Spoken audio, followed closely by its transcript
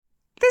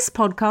This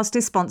podcast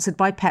is sponsored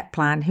by Pet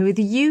Plan, who are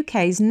the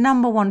UK's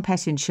 #1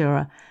 pet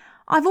insurer.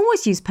 I've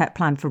always used Pet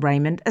Plan for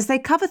Raymond as they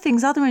cover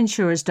things other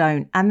insurers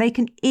don't, and they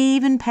can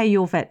even pay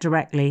your vet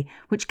directly,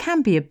 which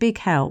can be a big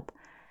help.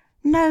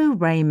 No,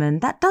 Raymond,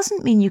 that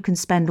doesn't mean you can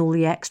spend all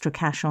the extra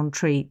cash on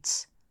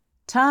treats.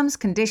 Terms,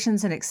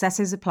 conditions and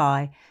excesses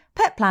apply.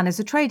 Pet Plan is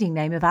a trading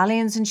name of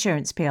Allianz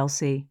Insurance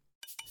plc.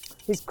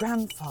 His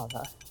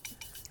grandfather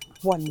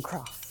won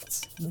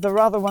crafts, the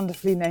rather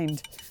wonderfully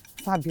named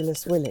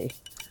Fabulous Willie.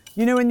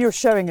 You know when you're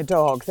showing a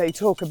dog, they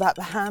talk about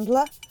the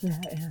handler?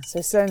 Yeah. So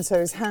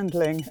is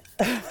handling.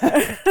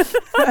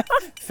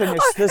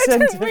 Finish the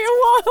sentence. It took me a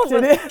while,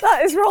 but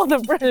that is rather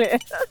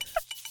brilliant.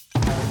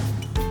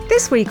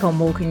 This week on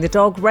Walking the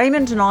Dog,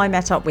 Raymond and I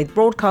met up with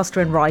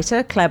broadcaster and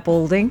writer Clare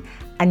Balding.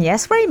 And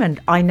yes,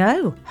 Raymond, I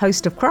know,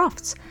 host of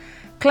Crufts.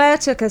 Clare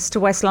took us to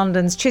West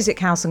London's Chiswick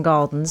House and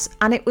Gardens,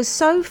 and it was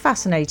so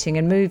fascinating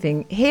and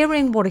moving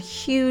hearing what a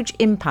huge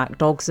impact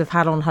dogs have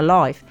had on her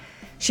life.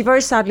 She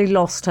very sadly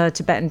lost her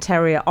Tibetan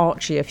Terrier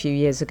Archie a few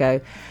years ago,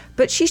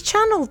 but she's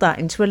channeled that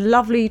into a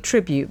lovely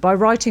tribute by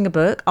writing a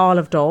book, Isle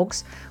of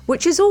Dogs,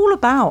 which is all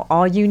about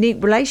our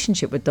unique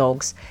relationship with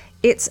dogs.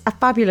 It's a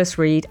fabulous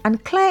read,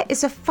 and Clare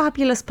is a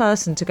fabulous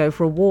person to go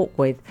for a walk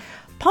with,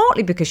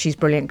 partly because she's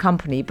brilliant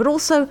company, but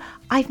also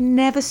I've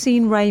never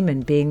seen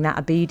Raymond being that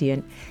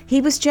obedient. He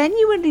was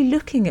genuinely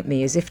looking at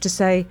me as if to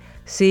say,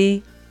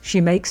 see,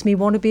 she makes me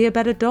want to be a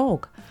better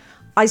dog.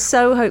 I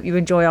so hope you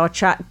enjoy our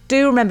chat.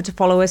 Do remember to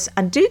follow us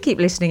and do keep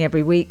listening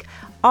every week.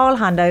 I'll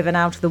hand over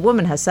now to the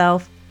woman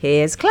herself.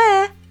 Here's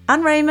Clare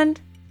and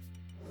Raymond.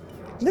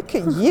 Look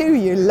at you,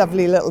 you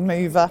lovely little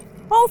mover.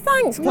 Oh,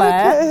 thanks,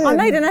 Claire. I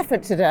made an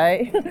effort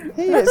today.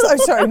 He is. Oh,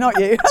 sorry, not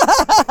you.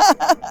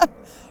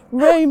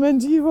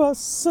 Raymond, you are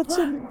such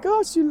a...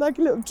 Gosh, you like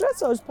a little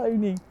dressage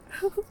pony.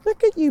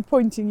 Look at you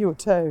pointing your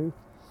toe.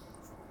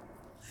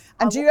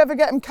 And do you ever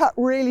get them cut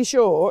really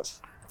short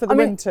for the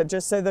winter,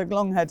 just so the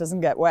long hair doesn't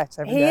get wet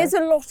every day? He is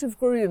a lot of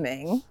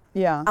grooming.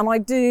 Yeah. And I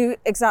do,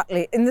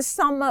 exactly. In the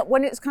summer,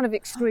 when it's kind of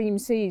extreme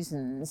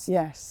seasons.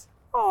 Yes.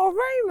 Oh,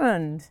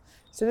 Raymond.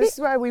 So this is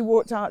where we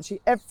walked Archie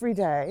every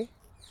day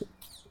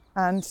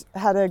and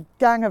had a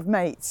gang of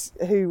mates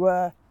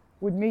who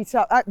would meet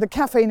up. The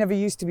cafe never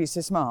used to be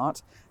so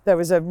smart. There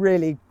was a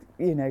really,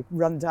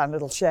 run-down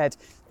little shed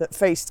that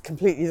faced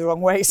completely the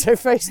wrong way, so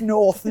faced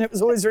north, and it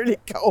was always really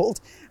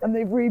cold. And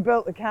they've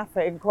rebuilt the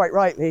cafe, and quite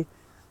rightly,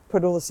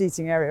 put all the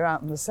seating area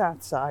out on the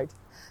south side.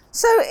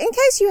 So, in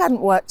case you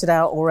hadn't worked it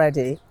out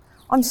already,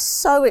 I'm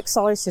so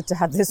excited to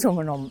have this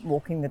woman on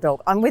Walking the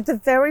Dog. I'm with the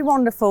very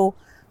wonderful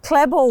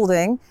Clare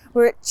Balding.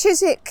 We're at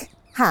Chiswick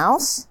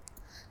House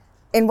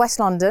in West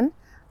London,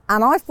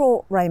 and I've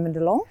brought Raymond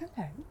along.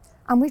 Hello.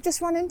 And we've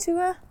just run into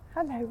her.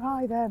 Hello,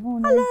 hi there,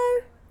 morning. Hello.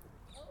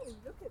 Oh,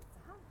 look at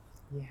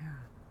that. Yeah.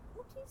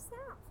 What is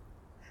that?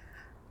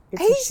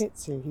 It's a Shih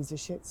Tzu, he's a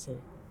Shih Tzu.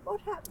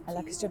 What happened I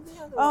like to his you job. and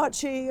the other one?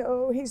 Archie,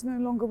 he's no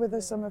longer with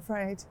us, I'm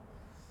afraid.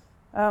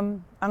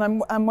 And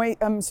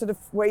I'm sort of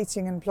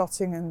waiting and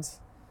plotting and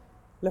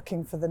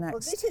looking for the next. Well,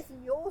 this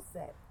isn't yours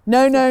then.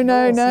 No.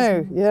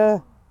 yours, Yeah.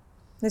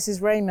 This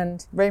is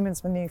Raymond.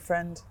 Raymond's my new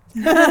friend.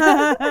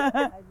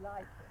 I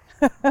like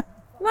it.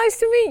 Nice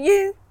to meet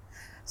you.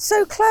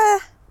 So,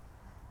 Claire,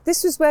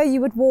 this was where you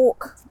would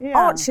walk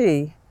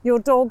Archie, your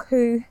dog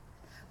who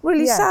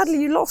really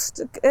sadly you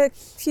lost a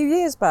few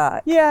years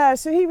back. Yeah,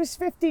 so he was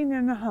 15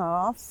 and a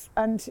half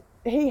and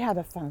he had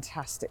a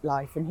fantastic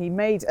life, and he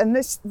made, and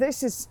this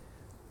is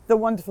the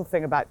wonderful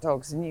thing about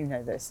dogs, and you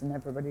know this, and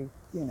everybody,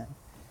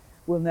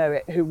 will know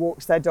it, who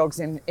walks their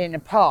dogs in a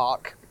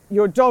park.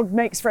 Your dog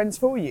makes friends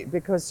for you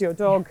because your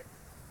dog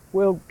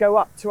will go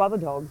up to other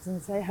dogs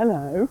and say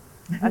hello.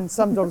 And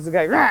some dogs will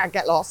go, rah,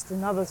 get lost,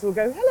 and others will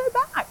go, hello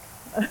back.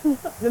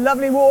 The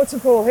lovely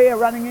waterfall here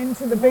running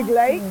into the big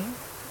lake.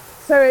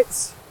 So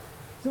it's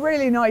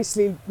really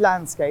nicely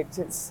landscaped.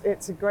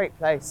 It's a great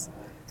place.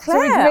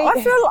 Claire,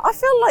 I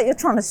feel like you're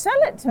trying to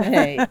sell it to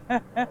me.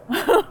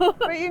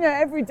 But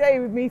every day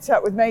we'd meet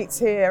up with mates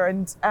here,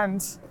 and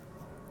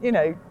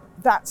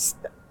that's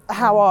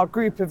how our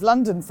group of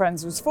London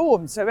friends was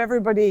formed. So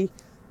everybody,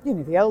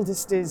 the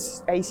eldest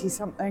is 80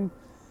 something.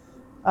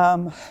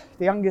 The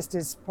youngest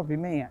is probably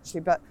me,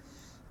 actually, but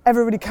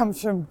everybody comes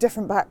from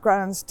different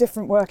backgrounds,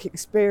 different work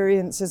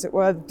experience, as it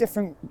were,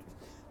 different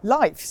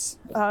lives.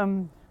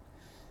 And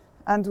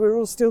we're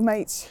all still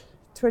mates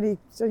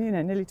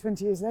nearly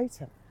 20 years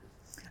later.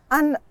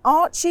 And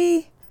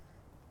Archie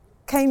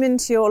came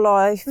into your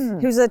life,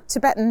 who's a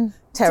Tibetan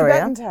Terrier.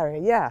 Tibetan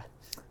Terrier, yeah.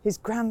 His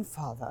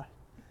grandfather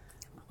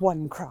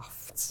won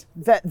crafts,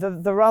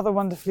 the rather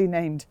wonderfully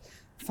named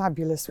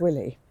Fabulous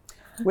Willie,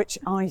 which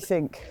I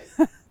think...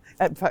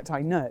 In fact,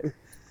 I know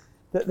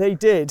that they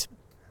did.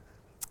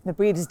 The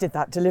breeders did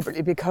that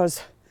deliberately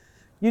because,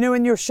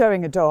 when you're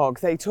showing a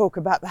dog, they talk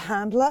about the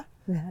handler.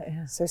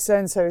 Yeah. So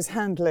is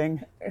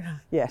handling.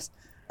 Yes.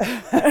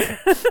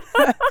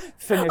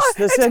 Finish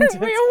the It sentence.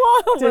 took me a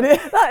while, Did but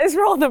it? that is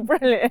rather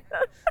brilliant.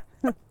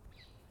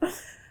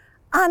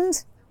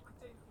 And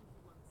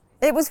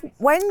it was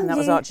when And that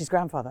was Archie's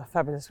grandfather,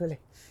 Fabulous Willie.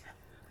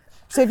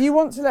 So if you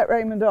want to let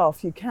Raymond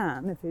off, you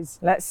can. If he's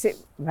Let's see.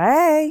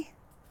 Ray.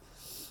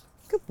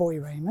 good boy,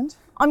 Raymond.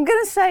 I'm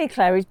going to say,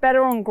 Claire, he's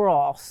better on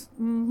grass.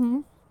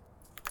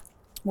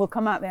 We'll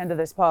come out the end of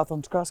this path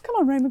onto grass. Come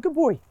on, Raymond, good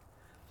boy.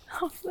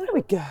 There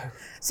we go.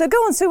 So go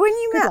on. So when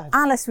you Good met lad.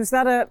 Alice, was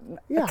that a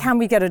Yeah. can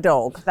we get a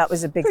dog? That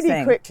was a big Pretty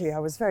thing. quickly, I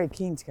was very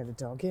keen to get a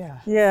dog, yeah.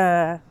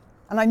 Yeah.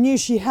 And I knew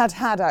she had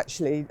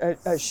actually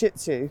a Shih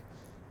Tzu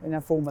in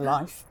her former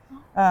life.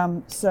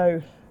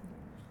 So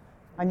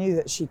I knew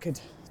that she could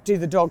do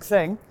the dog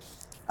thing.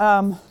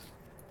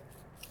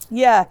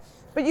 Yeah,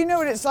 but you know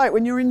what it's like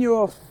when you're in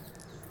your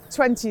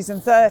 20s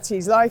and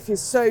 30s, life is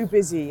so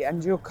busy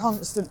and you're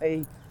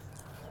constantly,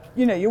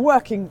 you're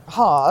working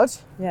hard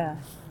Yeah.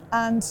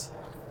 and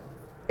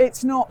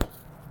it's not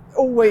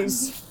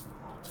always,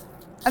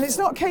 and it's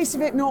not a case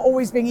of it not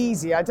always being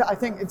easy. I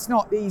think it's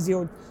not easy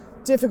or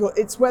difficult.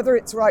 It's whether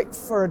it's right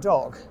for a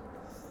dog.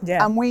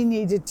 Yeah. And we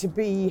needed to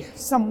be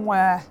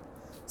somewhere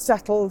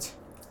settled,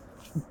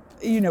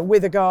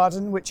 with a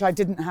garden, which I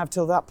didn't have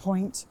till that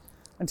point,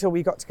 until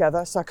we got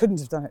together. So I couldn't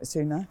have done it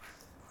sooner.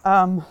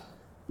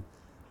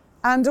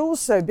 And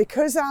also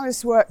because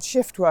Alice worked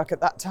shift work at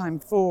that time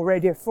for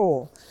Radio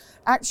 4,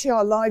 actually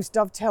our lives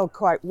dovetailed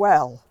quite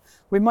well.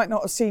 We might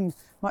not have seen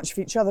much of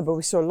each other, but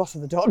we saw a lot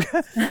of the dog.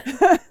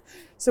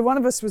 So one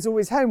of us was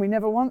always home. We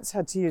never once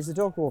had to use a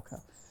dog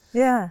walker.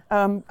 Yeah.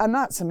 And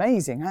that's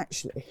amazing,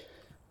 actually.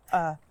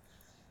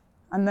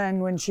 And then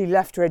when she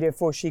left Radio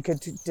 4, she could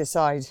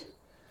decide,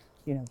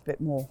 a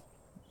bit more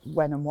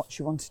when and what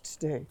she wanted to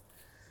do.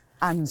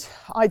 And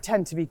I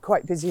tend to be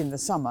quite busy in the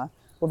summer,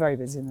 or very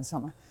busy in the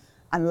summer,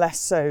 and less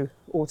so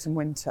autumn,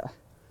 winter.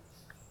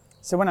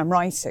 So when I'm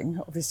writing,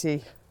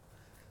 obviously,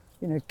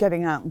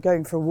 getting out and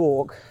going for a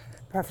walk,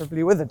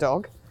 preferably with a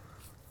dog,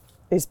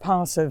 is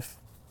part of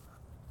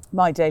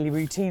my daily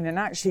routine and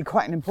actually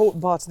quite an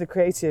important part of the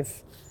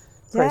creative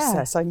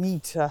process. I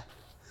need to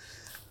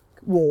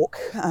walk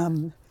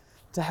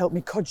to help me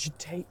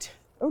cogitate.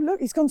 Oh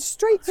look, he's gone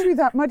straight through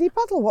that muddy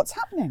puddle. What's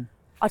happening?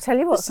 I'll tell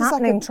you what's This is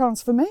happening. like a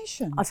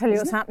transformation. I'll tell you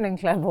what's happening,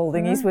 Clare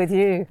Balding. He's with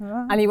you,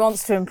 and he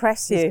wants to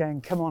impress He's you.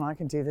 going, come on, I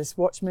can do this.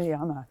 Watch me.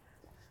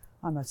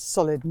 I'm a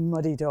solid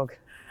muddy dog.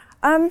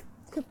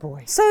 Good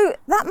boy. So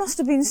that must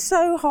have been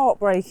so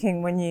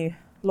heartbreaking when you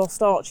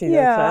lost Archie, though,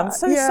 Yeah, Claire. I'm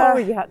so yeah.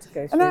 sorry you had to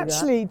go through And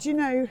actually, do you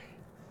know,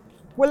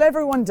 well,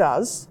 everyone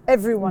does.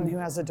 Everyone who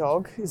has a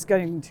dog is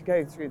going to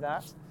go through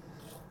that.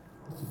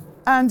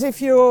 And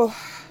if you're,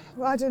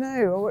 I don't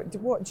know,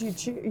 what do you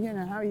choose,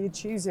 how are you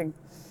choosing?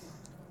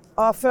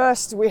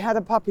 We had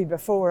a puppy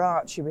before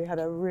Archie. We had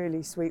a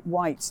really sweet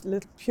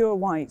little pure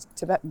white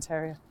Tibetan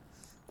Terrier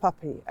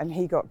puppy, and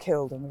he got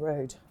killed on the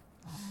road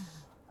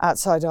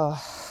outside our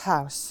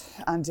house.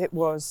 And it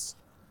was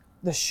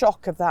the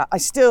shock of that. I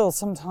still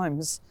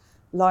sometimes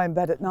lie in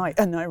bed at night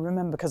and I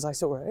remember because I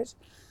saw it.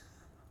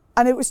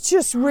 And it was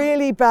just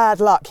really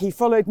bad luck. He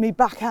followed me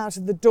back out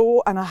of the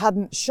door and I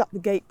hadn't shut the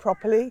gate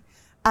properly.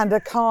 And a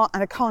car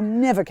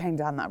never came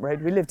down that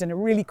road. We lived in a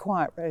really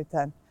quiet road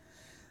then.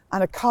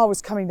 And a car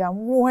was coming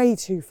down way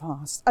too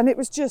fast. And it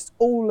was just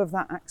all of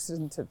that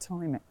accident of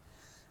timing.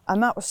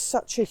 And that was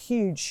such a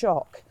huge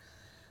shock.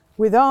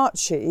 With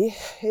Archie,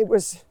 it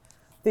was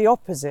the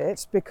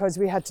opposite because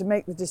we had to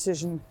make the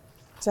decision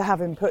to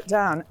have him put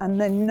down and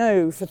then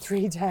know for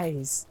 3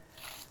 days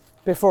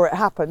before it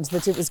happened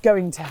that it was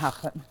going to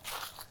happen.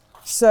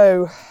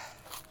 So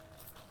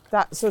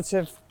that sort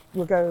of,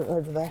 we'll go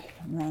over there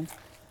and round.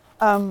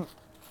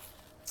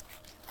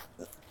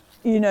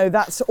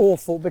 That's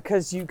awful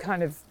because you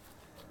kind of,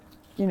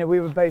 we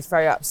were both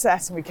very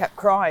upset and we kept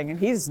crying and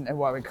he doesn't know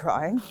why we're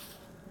crying.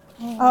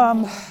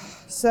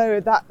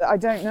 So that, I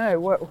don't know.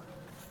 Well,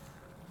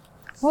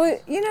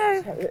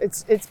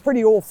 It's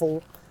pretty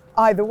awful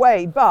either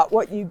way, but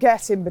what you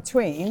get in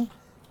between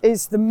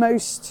is the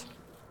most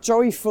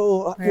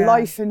joyful,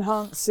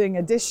 life-enhancing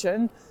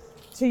addition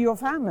to your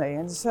family.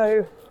 And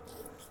so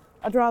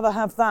I'd rather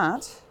have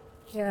that.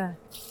 yeah.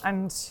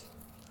 And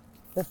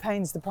the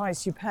pain's the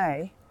price you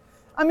pay.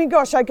 I mean,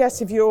 gosh, I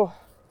guess if you're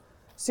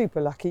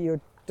super lucky, your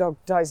dog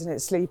dies in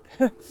its sleep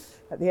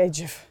at the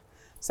age of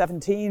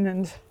 17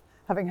 and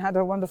having had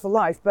a wonderful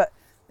life. But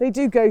they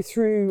do go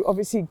through,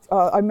 obviously,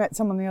 I met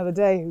someone the other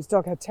day whose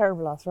dog had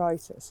terrible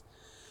arthritis.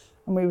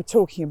 And we were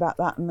talking about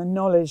that and the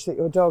knowledge that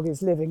your dog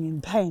is living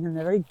in pain and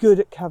they're very good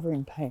at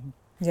covering pain.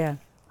 Yeah.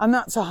 And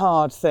that's a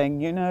hard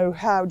thing,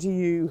 how do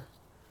you,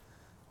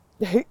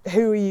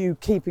 who are you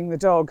keeping the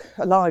dog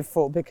alive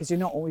for? Because you're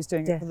not always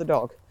doing it for the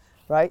dog,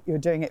 right? You're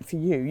doing it for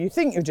you. You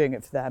think you're doing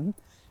it for them,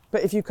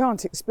 but if you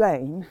can't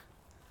explain,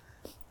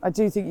 I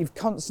do think you've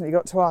constantly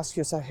got to ask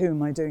yourself, who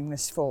am I doing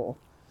this for?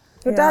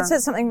 Your dad said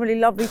something really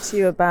lovely to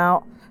you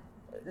about,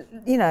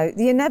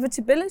 the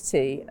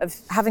inevitability of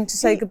having to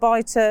say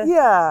goodbye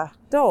to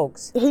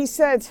dogs. He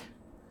said,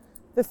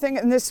 the thing,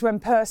 and this is when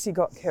Percy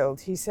got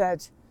killed, he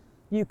said,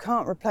 you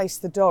can't replace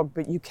the dog,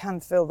 but you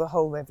can fill the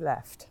hole they've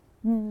left,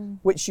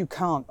 which you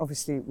can't,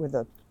 obviously, with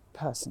a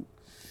person.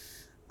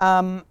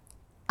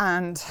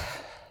 And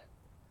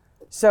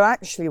so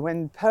actually,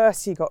 when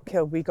Percy got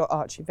killed, we got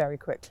Archie very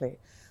quickly.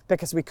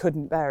 because we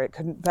couldn't bear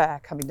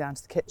coming down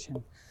to the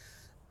kitchen.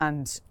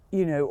 And,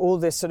 you know, all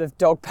this sort of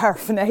dog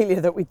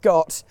paraphernalia that we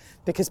got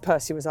because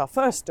Percy was our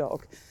first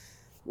dog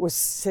was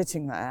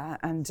sitting there,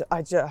 and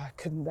I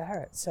couldn't bear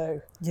it.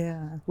 So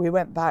we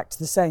went back to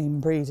the same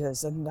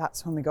breeders, and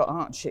that's when we got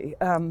Archie.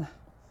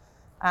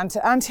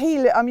 And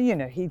he, I mean, you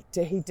know, he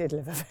did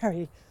live a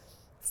very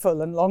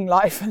full and long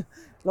life.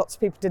 Lots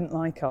of people didn't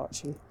like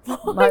Archie.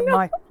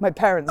 My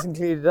parents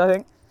included, I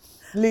think.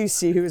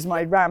 Lucy, who was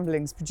my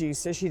Ramblings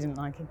producer, she didn't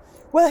like him.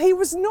 Well, he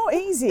was not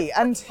easy,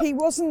 and he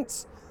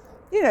wasn't,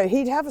 you know,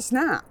 he'd have a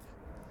snap.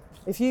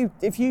 If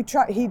you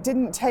try, he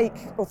didn't take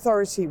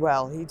authority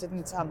well. He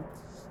didn't.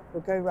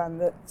 We'll go around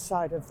the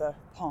side of the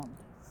pond.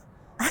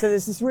 So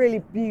there's this really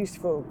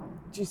beautiful.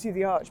 Do you see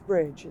the arch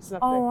bridge? It's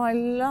lovely. Oh, I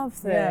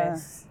love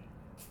this.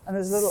 Yeah. And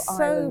there's a little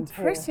island so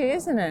pretty, here.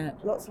 Isn't it?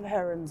 Lots of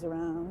herons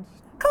around.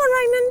 Come on,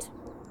 Raymond.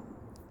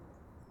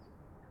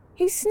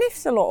 He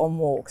sniffs a lot on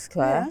walks,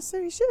 Claire. Yeah,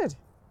 so he should.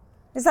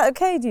 Is that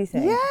okay, do you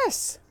think?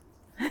 Yes.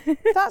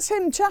 That's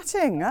him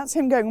chatting. That's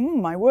him going,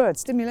 my word,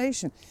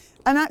 stimulation.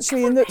 And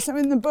actually, in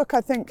the book,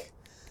 I think,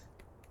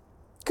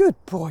 good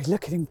boy,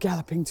 look at him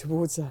galloping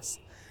towards us.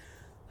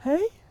 Hey,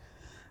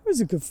 he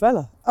was a good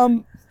fella.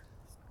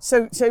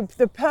 So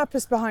the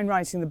purpose behind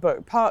writing the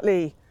book,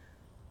 partly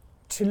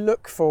to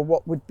look for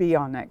what would be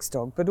our next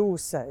dog, but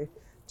also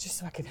just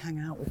so I could hang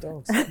out with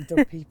dogs and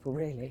dog people,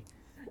 really.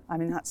 I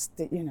mean, that's,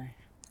 you know,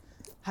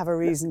 have a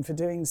reason for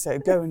doing so.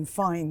 Go and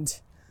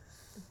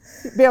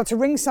be able to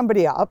ring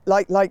somebody up,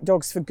 like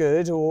Dogs for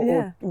Good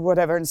or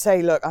whatever, and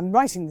say, look, I'm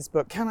writing this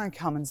book. Can I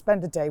come and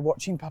spend a day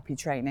watching puppy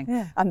training?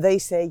 Yeah. And they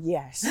say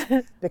yes,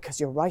 because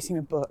you're writing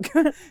a book.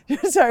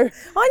 So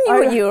I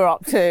knew what you were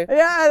up to.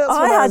 Yeah, that's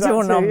what I was had your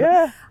up to. number.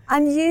 Yeah.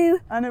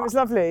 And it was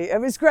lovely. It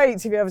was great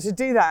to be able to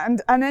do that.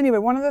 And anyway,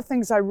 one of the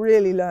things I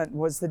really learnt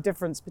was the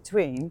difference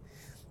between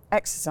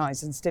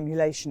exercise and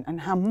stimulation,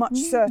 and how much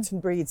certain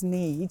breeds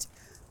need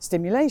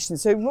stimulation.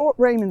 So what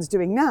Raymond's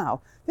doing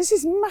now, this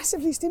is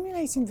massively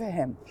stimulating for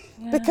him,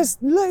 because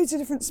loads of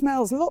different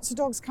smells, lots of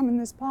dogs come in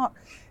this park.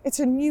 It's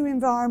a new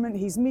environment.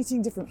 He's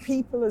meeting different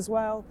people as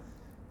well,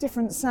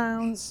 different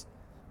sounds.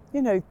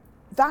 You know,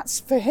 that's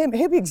for him.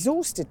 He'll be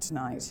exhausted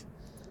tonight.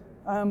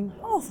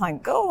 oh,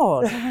 thank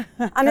God.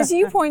 And as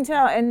you point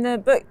out in the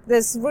book,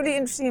 there's really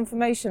interesting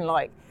information,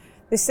 like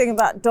this thing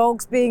about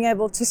dogs being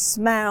able to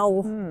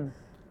smell.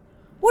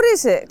 What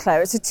is it,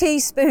 Claire? It's a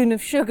teaspoon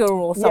of sugar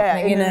or something. Yeah,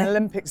 in an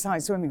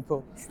Olympic-sized swimming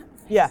pool.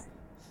 Yeah.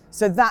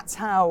 So that's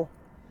how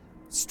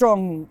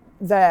strong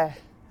their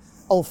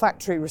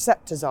olfactory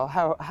receptors are,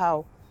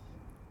 how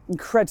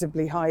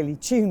incredibly highly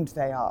tuned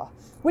they are,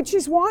 which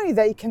is why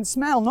they can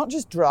smell not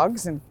just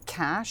drugs and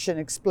cash and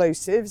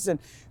explosives and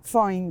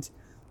find,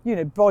 you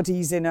know,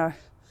 bodies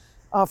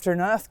after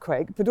an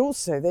earthquake, but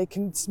also they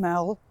can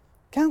smell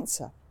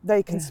cancer.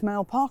 They can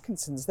smell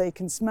Parkinson's. They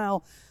can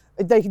smell.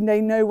 They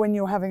know when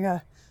you're having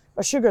a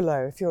sugar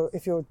low, if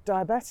you're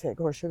diabetic,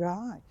 or a sugar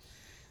high.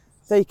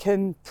 They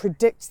can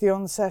predict the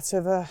onset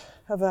of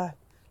a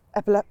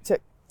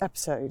epileptic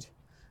episode,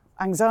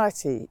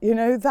 anxiety, you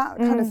know, that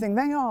kind of thing.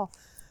 They are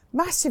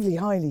massively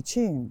highly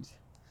tuned,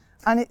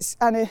 and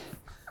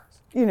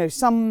you know,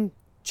 some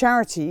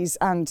charities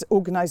and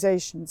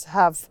organisations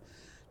have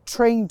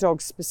trained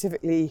dogs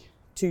specifically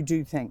to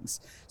do things.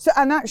 So,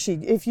 and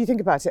actually, if you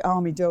think about it,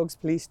 army dogs,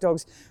 police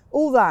dogs,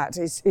 all that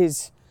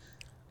is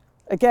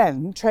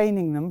again,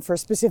 training them for a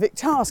specific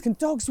task, and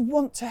dogs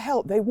want to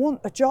help. They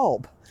want a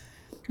job.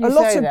 A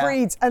lot of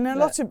breeds, and a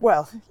lot of,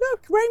 well,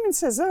 look, Raymond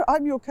says, oh,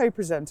 I'm your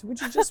co-presenter. Would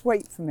you just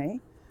wait for me?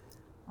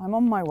 I'm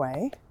on my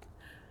way.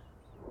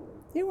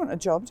 You want a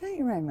job, don't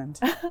you, Raymond?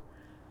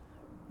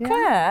 Yeah.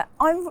 Claire,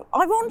 I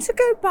want to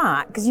go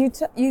back, because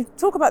you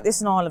talk about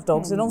this in Isle of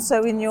Dogs, and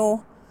also in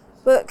your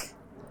book,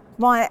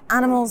 My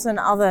Animals and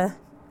Other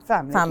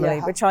Family,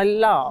 which I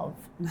love.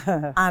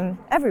 And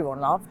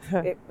everyone loved.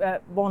 It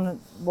won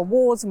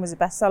awards and was a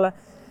bestseller.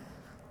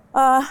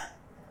 I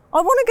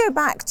want to go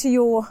back to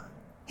your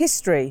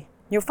history,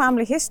 your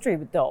family history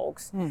with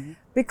dogs,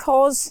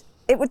 because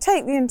it would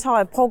take the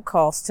entire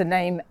podcast to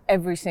name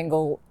every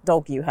single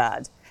dog you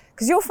had.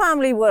 Because your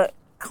family were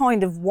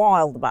kind of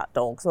wild about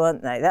dogs,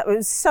 weren't they? That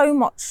was so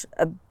much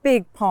a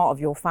big part of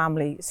your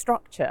family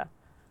structure.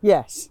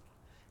 Yes.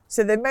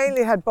 So they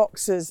mainly had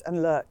boxers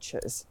and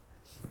lurchers.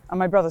 And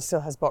my brother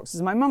still has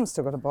boxers. My mum's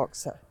still got a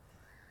boxer.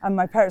 And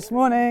my parents,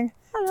 morning.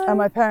 Hello. And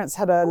my parents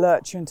had a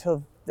lurcher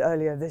until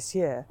earlier this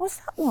year. What's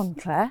that one,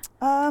 Claire?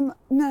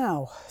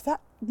 Now,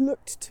 that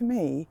looked to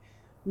me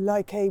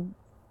like a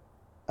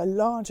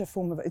larger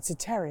form of, it's a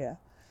terrier.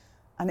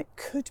 And it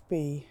could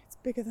be, it's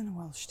bigger than a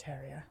Welsh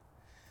terrier.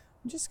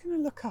 I'm just going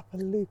to look up a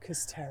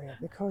Lucas terrier,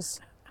 because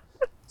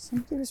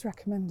somebody was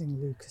recommending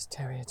Lucas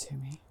terrier to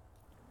me.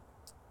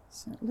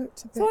 So it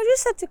looked a bit... So I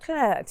just said to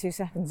Claire 2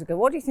 seconds ago,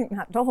 what do you think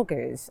that dog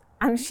is?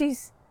 And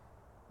she's...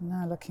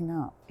 Now looking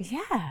up.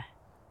 Yeah.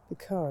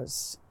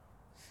 Because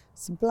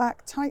it's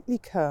black, tightly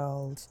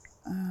curled.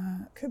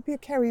 Could be a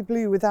Kerry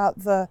Blue without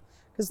the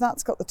because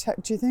that's got the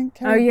do you think?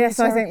 Oh yes,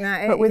 I Terrier? think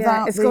that. But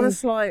without it's got the- a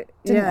slight.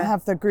 Didn't yeah.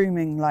 have the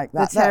grooming like the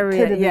that. terrier. That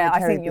could have been Yeah, a I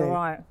terrier think you're blue.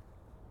 right.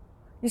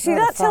 You see,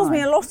 Rather that tells me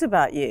fine. a lot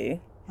about you.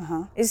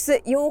 Uh-huh. Is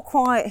that you're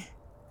quite.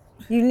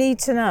 You need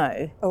to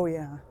know. Oh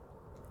yeah.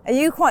 Are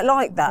you quite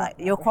like that?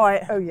 You're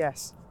quite. Oh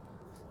yes.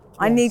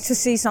 I need yes. to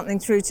see something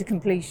through to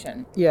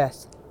completion.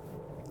 Yes.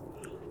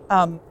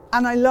 And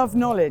I love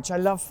knowledge. I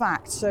love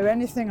facts. So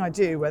anything I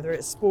do, whether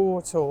it's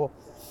sport or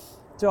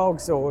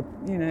dogs or,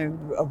 you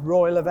know, a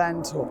royal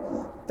event,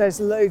 or there's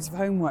loads of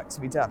homework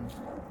to be done.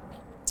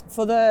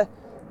 For the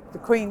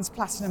Queen's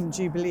Platinum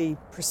Jubilee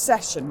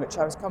procession, which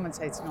I was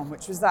commentating on,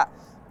 which was that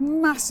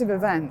massive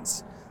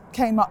event,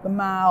 came up the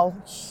Mall,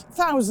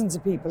 thousands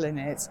of people in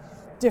it,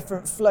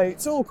 different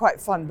floats, all quite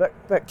fun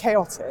but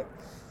chaotic.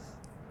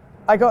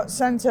 I got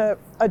sent a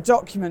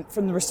document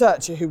from the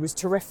researcher who was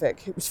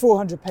terrific. It was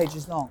 400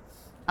 pages long,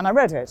 and I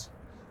read it.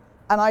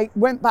 And I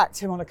went back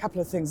to him on a couple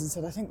of things and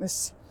said, I think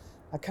this,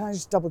 can I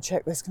just double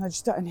check this? Can I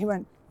just, and he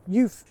went,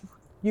 you've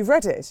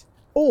read it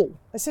all?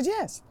 I said,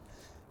 yes.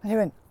 And he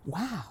went,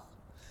 wow.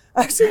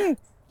 I said,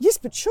 yes,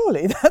 but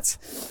surely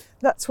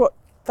that's what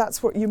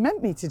you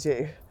meant me to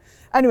do.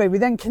 Anyway, we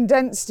then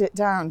condensed it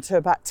down to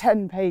about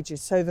 10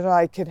 pages so that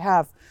I could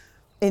have,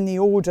 in the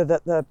order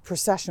that the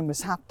procession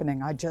was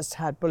happening, I just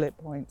had bullet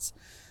points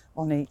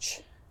on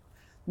each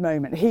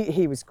moment.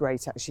 He was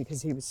great actually,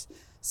 because he was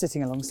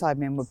sitting alongside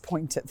me and would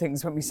point at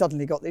things when we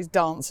suddenly got these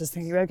dancers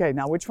thinking, okay,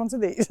 now which ones are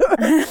these?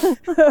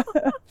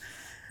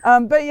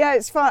 But yeah,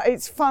 it's fun.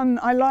 It's fun.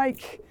 I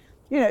like,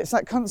 it's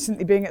like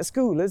constantly being at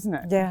school, isn't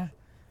it? Yeah.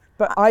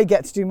 But I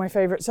get to do my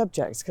favourite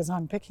subjects because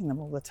I'm picking them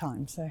all the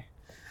time. So.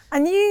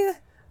 And you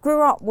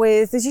grew up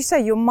with, as you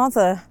say, your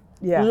mother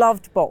Yeah.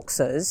 loved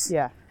boxers.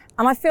 Yeah.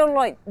 And I feel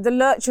like the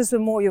lurchers were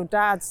more your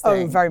dad's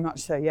thing. Oh, very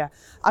much so, yeah.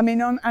 I mean,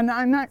 and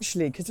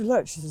actually, because the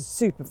lurchers are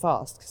super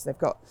fast because they've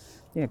got,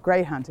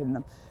 greyhound in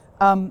them.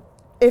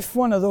 If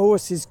one of the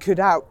horses could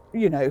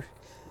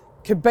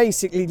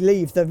basically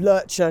leave the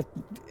lurcher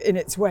in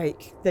its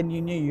wake, then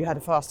you knew you had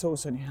a fast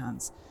horse on your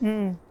hands.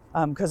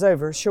 Because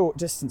over a short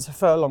distance, a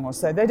furlong or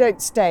so, they don't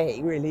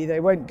stay really. They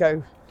won't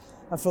go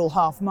a full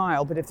half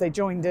mile. But if they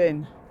joined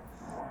in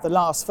the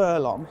last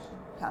furlong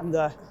and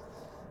the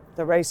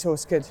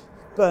racehorse could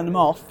burn them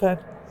off, then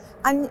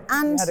And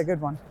you had a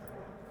good one.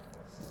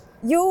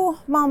 your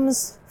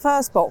mum's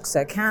first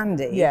boxer,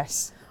 Candy.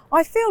 Yes.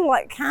 I feel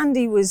like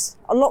Candy was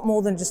a lot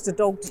more than just a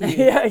dog to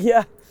you.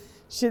 Yeah.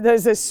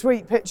 There's a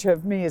sweet picture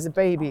of me as a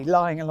baby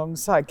lying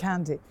alongside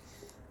Candy.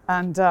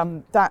 And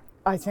that,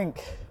 I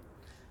think,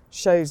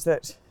 shows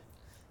that,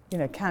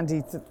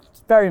 Candy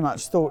very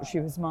much thought she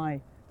was my...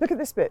 Look at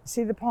this bit.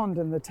 See the pond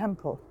and the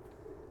temple?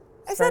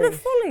 Is that a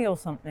folly or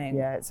something?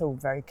 Yeah, it's all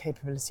very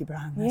Capability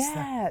Brown.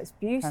 Yeah, it's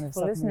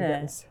beautiful, isn't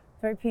it?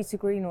 Very Peter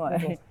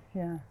Greenway.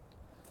 Yeah.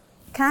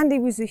 Candy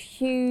was a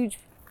huge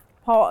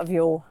part of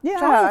your Yeah,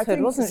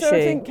 childhood, wasn't so she?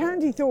 I think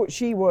Candy thought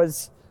she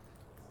was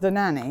the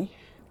nanny,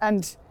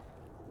 and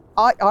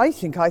I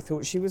think I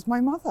thought she was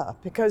my mother,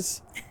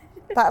 because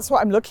that's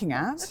what I'm looking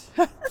at.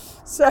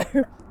 So,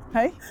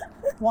 hey,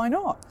 why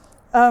not?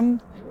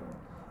 And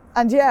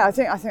yeah, I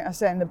think I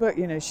say in the book,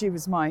 she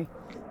was my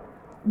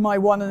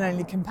one and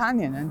only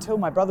companion until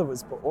my brother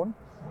was born.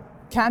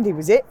 Candy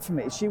was it for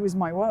me. She was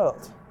my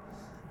world.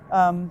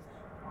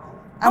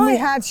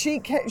 And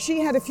she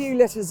had a few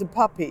litters of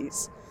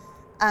puppies,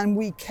 and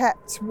we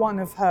kept one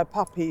of her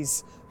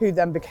puppies who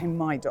then became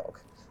my dog,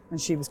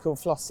 and she was called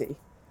Flossie.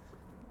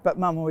 But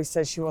Mum always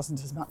says she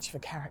wasn't as much of a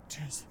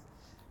character as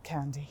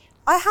Candy.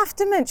 I have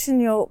to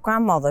mention your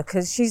grandmother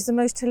because she's the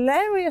most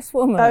hilarious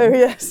woman. Oh,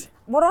 yes.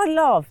 What I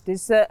loved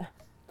is that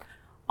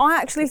I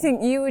actually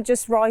think you were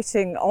just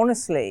writing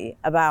honestly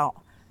about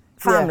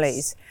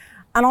families. Yes.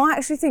 And I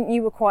actually think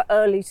you were quite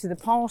early to the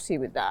party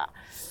with that.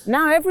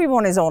 Now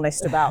everyone is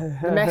honest about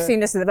the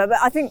messiness of the, but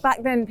I think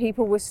back then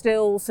people were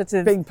still sort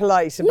of Being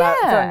polite about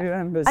family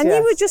members. And yes.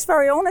 you were just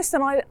very honest,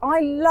 and I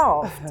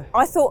laughed.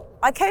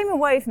 I came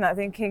away from that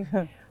thinking,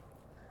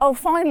 oh,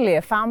 finally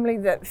a family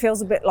that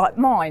feels a bit like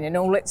mine in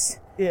all its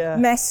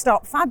messed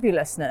up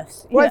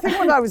fabulousness. Well, I think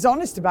what I was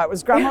honest about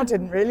was Grandma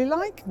didn't really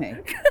like me,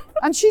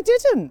 and she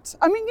didn't.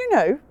 I mean,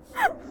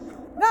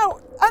 now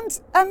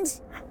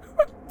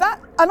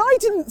and I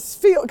didn't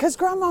feel, because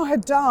Grandma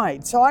had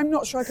died, so I'm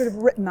not sure I could have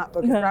written that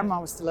book if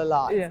Grandma was still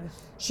alive. Yeah.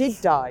 She'd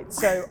died,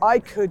 so I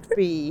could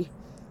be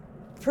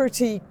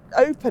pretty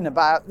open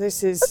about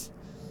this is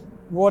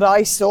what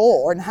I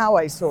saw and how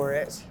I saw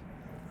it.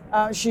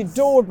 She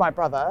adored my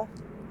brother,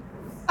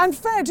 and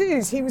fair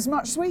dues, he was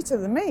much sweeter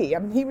than me. I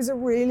mean, he was a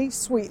really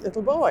sweet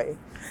little boy,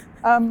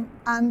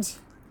 and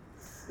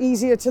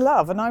easier to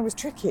love, and I was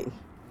tricky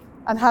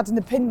and had an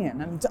opinion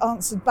and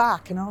answered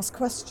back and asked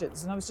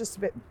questions, and I was just a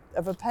bit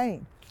of a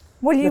pain.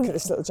 Well, Look at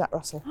this little Jack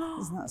Russell.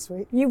 Isn't that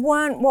sweet? You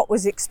weren't what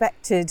was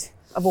expected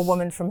of a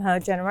woman from her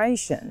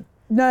generation.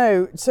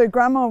 No, so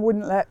Grandma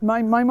wouldn't let...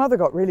 My mother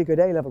got really good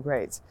A-level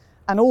grades,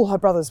 and all her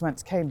brothers went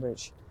to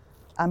Cambridge,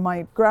 and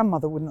my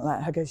grandmother wouldn't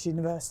let her go to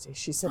university.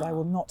 She said, I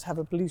will not have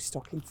a blue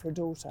stocking for a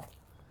daughter.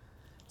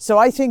 So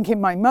I think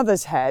in my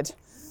mother's head,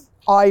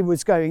 I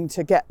was going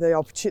to get the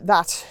opportunity,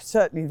 that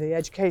certainly the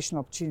educational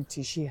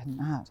opportunity she hadn't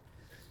had.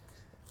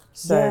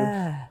 So,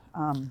 Yeah.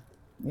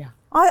 yeah.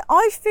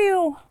 I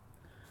feel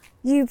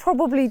you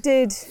probably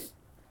did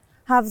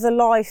have the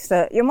life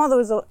that your mother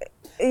was,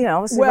 obviously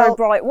a very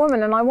bright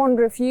woman, and I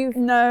wonder if you.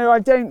 No, I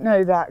don't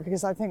know that,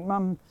 because I think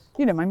Mum,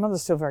 my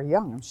mother's still very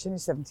young. She's only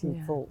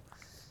 74.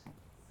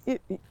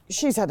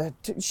 She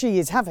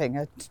is having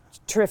a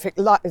terrific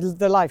life,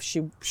 the life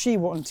she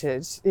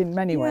wanted in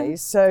many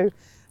ways. So,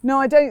 no,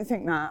 I don't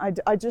think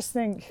that. I just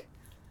think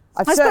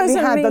I've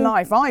certainly had the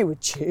life I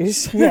would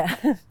choose.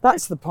 Yeah.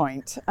 That's the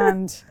point.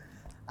 And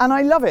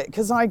I love it,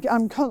 because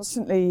I'm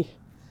constantly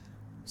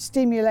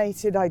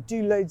stimulated. I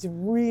do loads of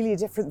really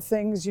different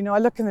things. I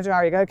look in the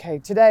diary, go, okay,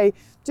 today,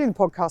 doing the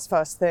podcast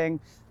first thing,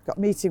 got a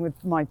meeting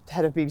with my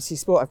head of BBC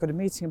Sport, I've got a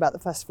meeting about the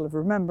Festival of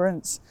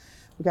Remembrance,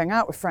 we're going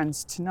out with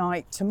friends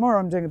tonight, tomorrow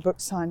I'm doing a book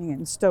signing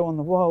in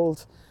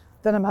Stow-on-the-Wold,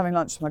 then I'm having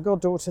lunch with my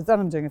goddaughter, then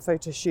I'm doing a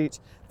photo shoot,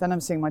 then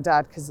I'm seeing my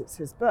dad because it's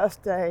his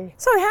birthday.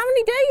 Sorry, how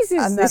many days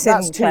is And this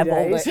that's in 2 Clare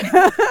days.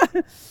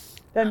 Balding?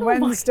 Then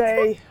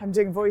Wednesday, I'm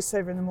doing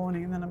voiceover in the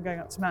morning, and then I'm going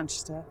up to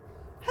Manchester.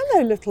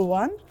 Hello, little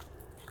one.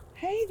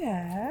 Hey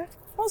there.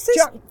 What's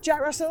this?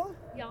 Jack Russell?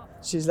 Yeah.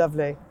 She's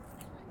lovely.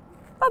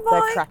 Bye-bye.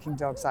 They're cracking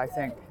dogs, I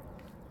think.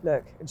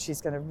 Look, and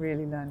she's going to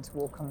really learn to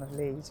walk on the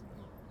lead.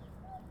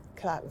 Look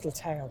at that little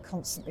tail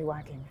constantly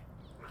wagging.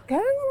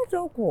 Going on a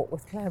dog walk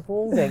with Clare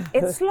Balding,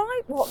 it's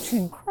like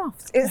watching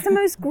Crufts. It's the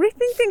most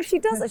gripping thing she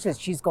does.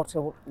 She's got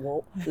to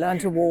learn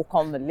to walk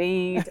on the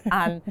lead,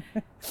 and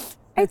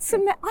I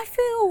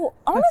feel,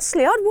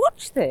 honestly, I'd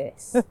watch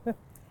this.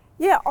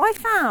 Yeah, I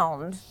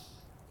found,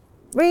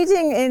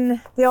 reading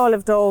in The Isle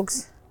of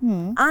Dogs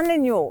and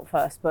in your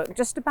first book,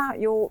 just about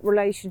your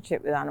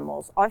relationship with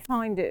animals, I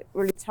find it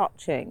really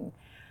touching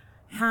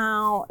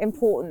how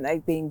important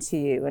they've been to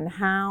you, and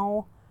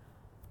how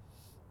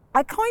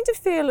I kind of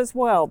feel as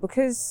well,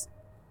 because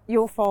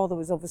your father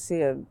was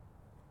obviously a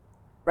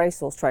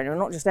racehorse trainer, and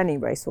not just any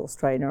racehorse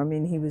trainer. I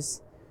mean, he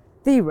was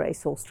the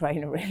racehorse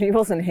trainer, really,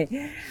 wasn't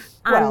he?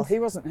 Well, he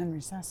wasn't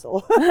Henry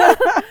Cecil.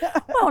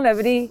 Well, no,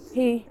 but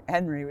he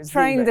Henry was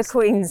trained the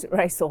Queen's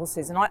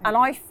racehorses, and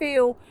I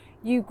feel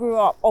you grew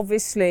up,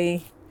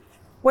 obviously,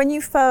 when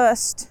you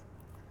first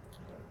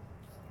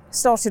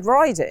started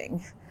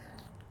riding,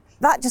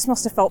 that just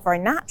must have felt very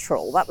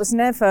natural. That was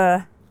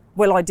never,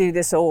 will I do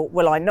this or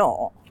will I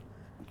not?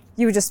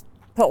 You were just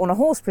put on a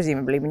horse,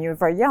 presumably, when you were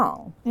very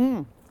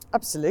young.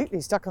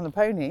 Absolutely, stuck on the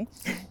pony.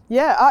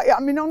 Yeah, I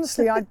mean,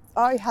 honestly,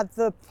 I had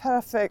the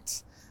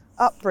perfect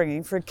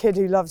upbringing for a kid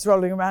who loves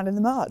rolling around in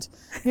the mud.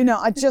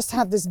 I just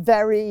had this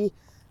very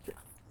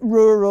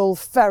rural,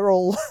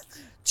 feral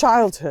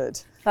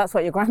childhood. That's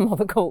what your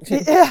grandmother called you.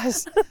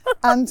 Yes,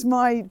 and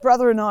my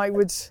brother and I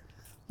would,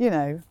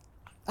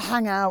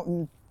 hang out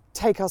and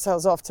take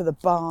ourselves off to the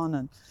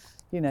barn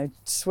and,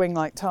 swing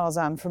like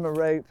Tarzan from a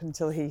rope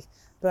until he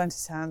burnt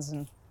his hands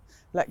and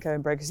let go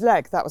and broke his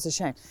leg. That was a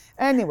shame.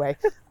 Anyway,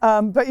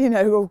 but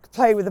we'll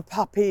play with the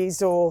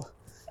puppies or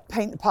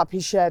paint the puppy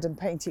shed and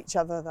paint each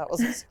other. That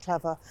wasn't so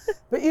clever.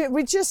 But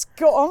we just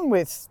got on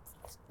with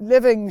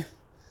living,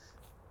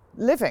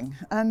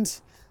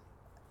 and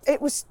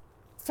it was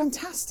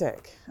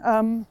fantastic.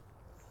 And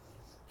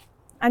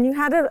you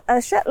had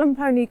a Shetland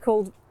pony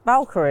called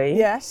Valkyrie.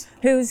 Yes.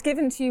 Who was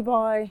given to you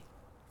by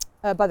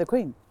the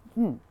Queen.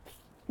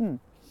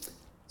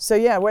 So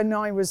yeah, when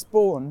I was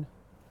born,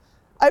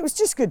 it was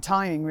just good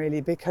timing, really,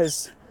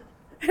 because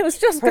it was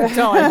just good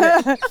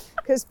time.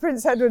 because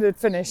Prince Edward had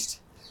finished.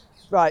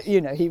 Right,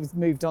 he was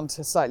moved on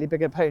to slightly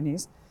bigger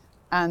ponies,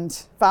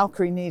 and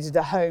Valkyrie needed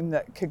a home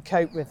that could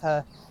cope with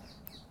her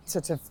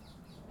sort of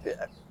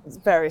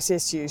various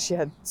issues. She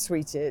had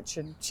sweet itch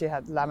and she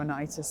had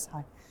laminitis.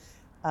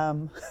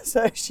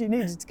 So she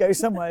needed to go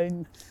somewhere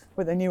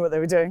where they knew what they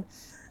were doing.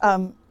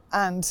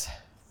 And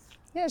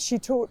yeah, she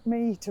taught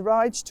me to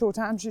ride. She taught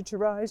Andrew to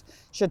ride.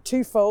 She had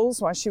 2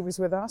 foals while she was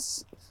with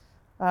us.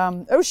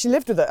 She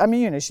lived with us. I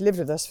mean, she lived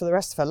with us for the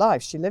rest of her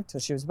life. She lived till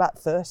she was about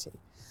 30.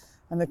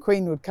 And the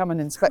Queen would come and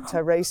inspect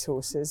her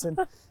racehorses, and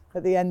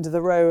at the end of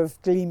the row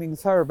of gleaming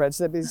thoroughbreds,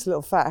 there'd be this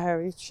little fat,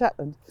 hairy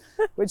Shetland,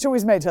 which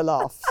always made her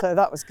laugh. So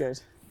that was good.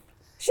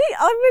 I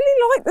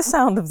really like the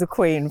sound of the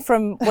Queen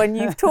from when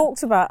you've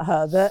talked about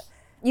her, that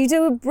you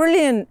do a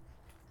brilliant,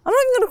 I'm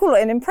not even going to call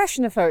it an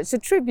impression of her, it's a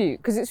tribute,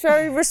 because it's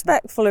very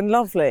respectful and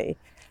lovely.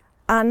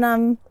 And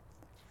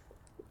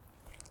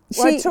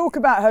I talk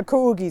about her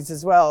corgis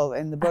as well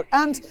in the book,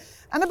 and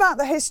about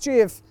the history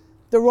of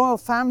the royal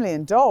family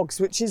and dogs,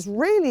 which is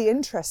really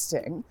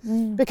interesting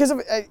because,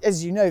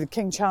 as you know, the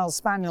King Charles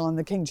Spaniel and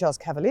the King Charles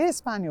Cavalier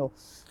Spaniel,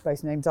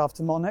 both named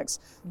after monarchs.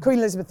 Queen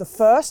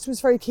Elizabeth I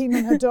was very keen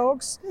on her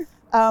dogs.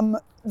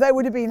 There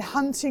would have been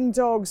hunting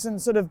dogs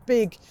and sort of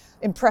big,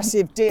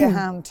 impressive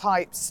deerhound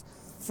types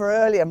for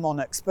earlier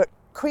monarchs, but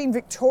Queen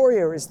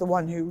Victoria is the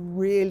one who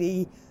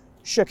really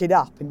shook it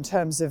up in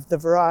terms of the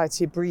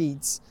variety of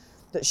breeds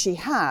that she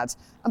had.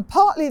 And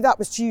partly that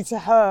was due to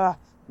her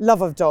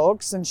love of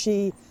dogs, and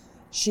she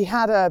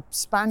had a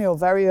spaniel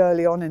very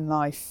early on in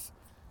life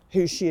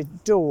who she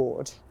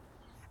adored.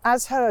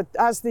 as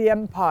the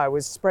empire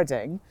was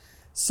spreading,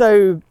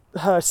 so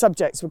her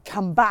subjects would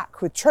come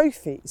back with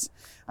trophies,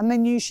 and they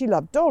knew she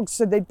loved dogs,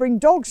 so they'd bring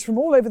dogs from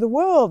all over the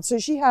world. So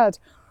she had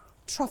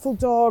truffle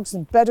dogs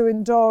and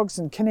Bedouin dogs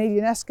and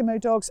Canadian Eskimo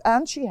dogs,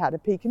 and she had a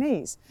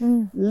Pekingese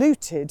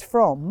looted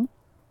from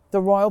the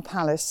royal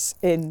palace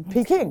in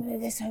Peking.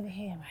 This over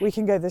here, mate. We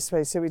can go this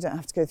way so we don't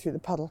have to go through the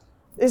puddle.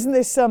 Isn't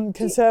this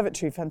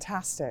conservatory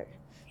fantastic?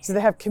 So they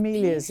have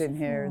camellias in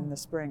here in the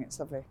spring. It's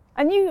lovely.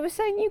 And you were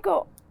saying you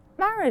got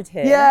married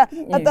here? Yeah,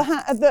 didn't you?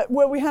 at the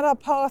where we had our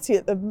party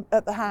at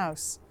the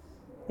house.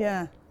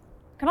 Yeah.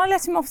 Can I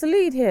let him off the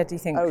lead here, do you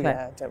think, Oh Claire?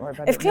 yeah, don't worry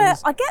about If it. Claire,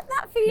 I get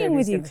that feeling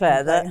with nobody's you, gonna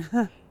Claire, that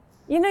complain.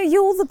 you know,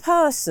 you're the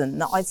person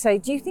that I'd say,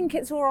 do you think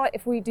it's all right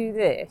if we do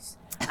this?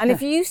 And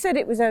if you said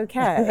it was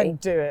okay,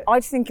 do it.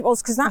 I'd think it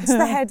was, because that's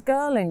the head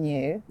girl in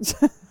you,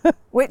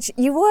 which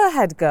you were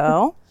head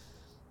girl.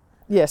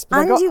 Yes,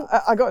 but And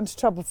I got into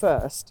trouble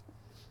first.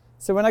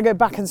 So when I go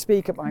back and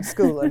speak at my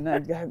school, and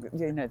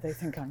they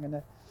think I'm going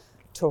to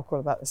talk all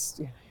about this,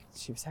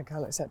 she was head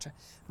girl, etc.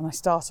 And I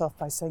start off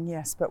by saying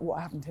yes, but what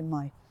happened in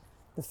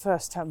the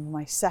first term of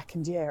my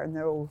second year, and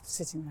they're all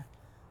sitting there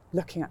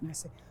looking at me. I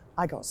say,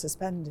 I got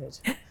suspended,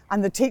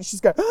 and the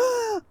teachers go,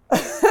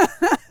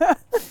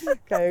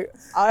 "Go,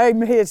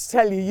 I'm here to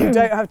tell you, you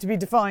don't have to be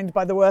defined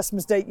by the worst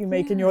mistake you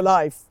make in your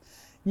life.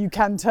 You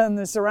can turn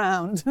this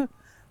around." Well,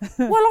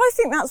 I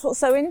think that's what's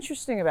so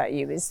interesting about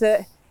you, is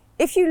that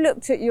if you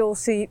looked at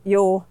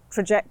your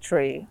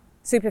trajectory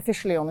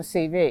superficially on a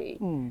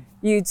CV,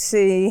 you'd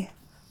see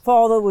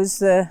father was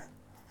the,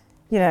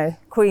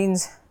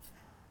 Queen's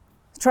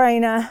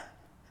trainer,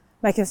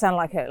 make him sound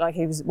like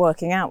he was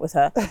working out with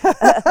her.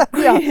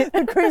 Yeah,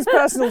 the Queen's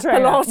personal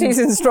trainer. Pilates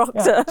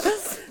instructor,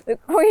 the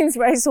Queen's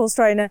racehorse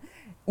trainer.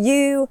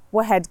 You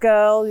were head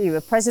girl, you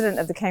were president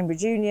of the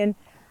Cambridge Union.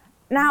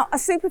 Now, a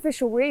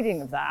superficial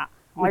reading of that,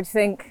 I'd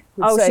think,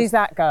 say- she's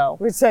that girl.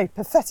 We'd say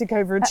pathetic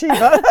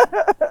overachiever.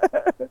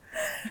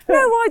 No,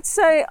 I'd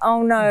say,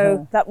 oh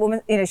no, that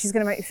woman, she's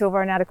going to make you feel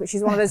very inadequate.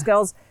 She's one of those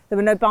girls, there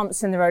were no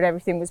bumps in the road,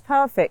 everything was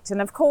perfect.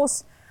 And of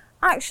course,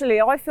 actually,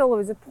 I feel there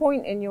was a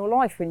point in your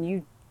life when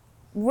you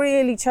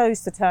really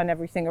chose to turn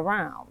everything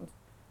around,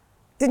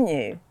 didn't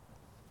you?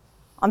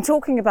 I'm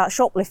talking about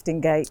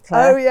shoplifting gate,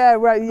 Claire. Oh yeah,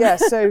 right, yeah.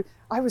 So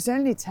I was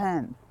only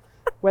 10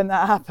 when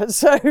that happened.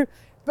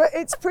 But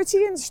it's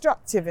pretty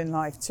instructive in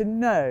life to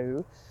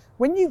know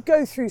when you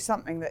go through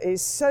something that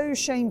is so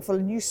shameful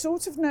and you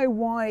sort of know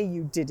why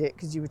you did it,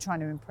 because you were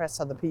trying to impress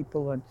other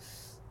people and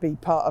be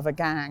part of a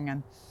gang.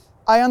 And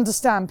I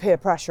understand peer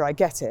pressure, I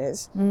get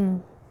it.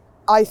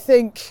 I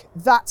think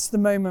that's the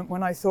moment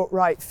when I thought,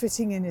 right,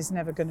 fitting in is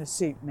never going to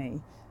suit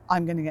me.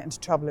 I'm going to get into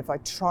trouble if I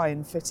try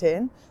and fit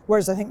in.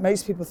 Whereas I think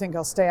most people think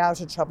I'll stay out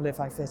of trouble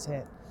if I fit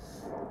in.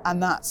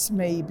 And that's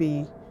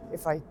maybe,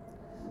 if I,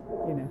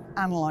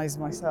 analyse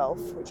myself,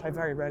 which I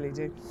very rarely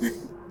do.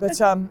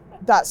 But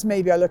that's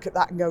maybe I look at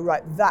that and go,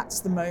 right, that's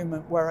the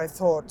moment where I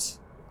thought,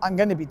 I'm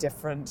going to be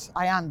different.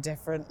 I am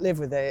different, live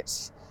with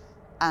it,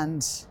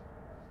 and,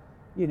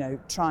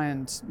 try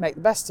and make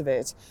the best of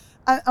it.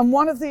 And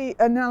one of the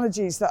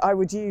analogies that I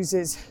would use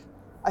is,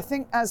 I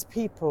think as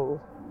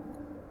people,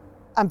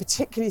 and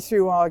particularly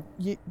through our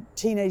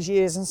teenage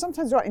years and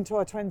sometimes right into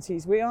our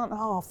 20s, we aren't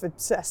half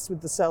obsessed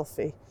with the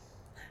selfie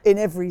in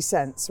every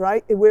sense,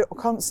 right? We're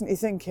constantly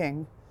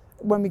thinking,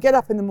 when we get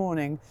up in the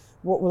morning,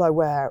 what will I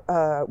wear?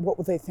 What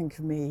will they think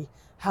of me?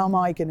 How am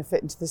I going to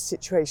fit into this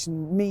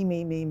situation? Me,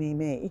 me, me, me,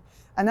 me.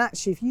 And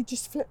actually, if you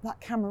just flip that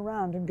camera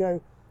around and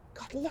go,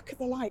 God, look at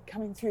the light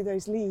coming through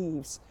those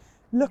leaves.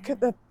 Look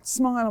at the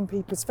smile on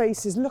people's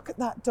faces. Look at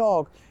that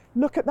dog.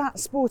 Look at that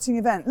sporting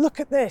event. Look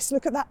at this.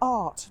 Look at that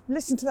art.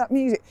 Listen to that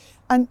music.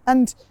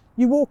 And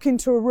you walk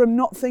into a room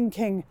not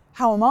thinking,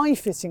 how am I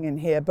fitting in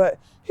here? But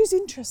who's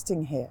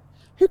interesting here?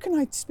 Who can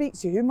I speak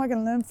to? Who am I going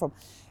to learn from?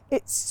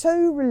 It's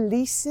so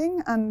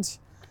releasing, and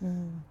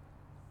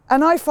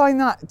I find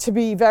that to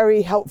be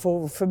very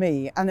helpful for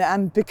me.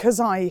 And because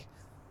I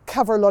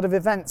cover a lot of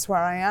events where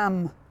I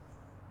am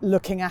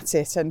looking at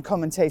it and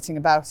commentating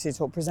about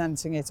it or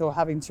presenting it or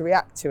having to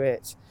react to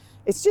it,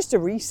 it's just a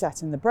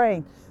reset in the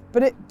brain.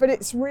 But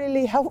it's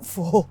really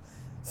helpful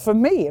for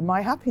me in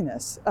my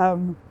happiness.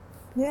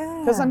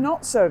 Because I'm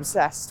not so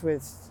obsessed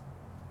with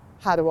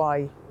how do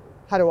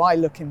I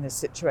look in this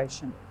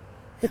situation,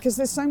 because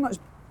there's so much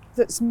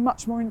that's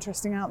much more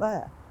interesting out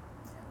there.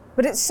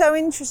 But it's so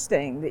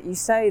interesting that you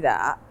say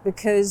that,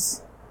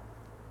 because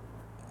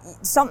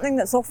something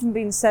that's often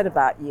been said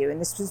about you,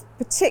 and this was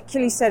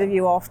particularly said of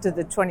you after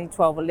the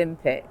 2012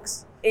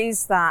 Olympics,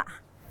 is that,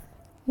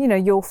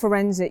 you're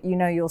forensic,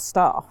 your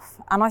stuff.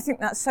 And I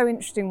think that's so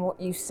interesting what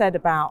you said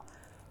about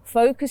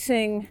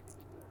focusing.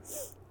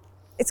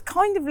 It's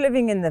kind of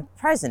living in the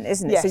present,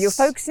 isn't it? Yes. So you're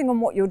focusing on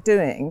what you're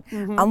doing,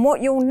 and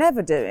what you're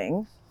never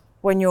doing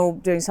when you're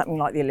doing something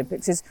like the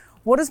Olympics is,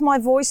 what does my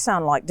voice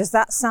sound like? Does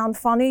that sound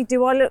funny?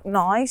 Do I look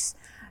nice?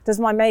 Does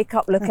my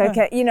makeup look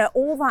okay?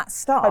 All that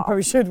stuff. I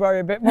probably should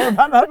worry a bit more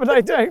about that, but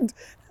I don't.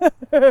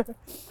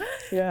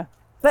 Yeah.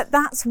 But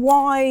that's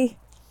why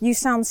you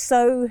sound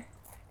so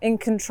in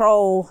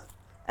control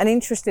and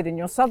interested in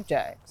your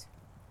subject.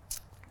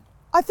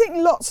 I think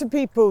lots of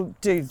people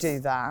do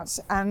that.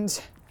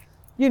 And,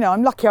 you know,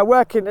 I'm lucky I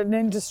work in an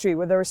industry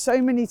where there are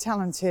so many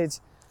talented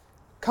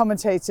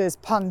commentators,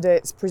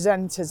 pundits,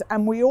 presenters,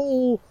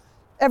 and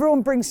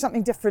everyone brings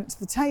something different to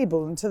the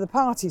table and to the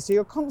party. So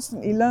you're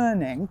constantly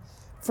learning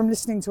from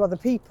listening to other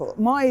people.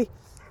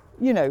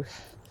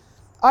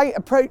 I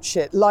approach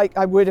it like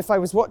I would if I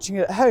was watching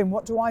it at home.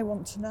 What do I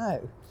want to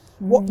know?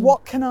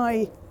 What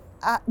can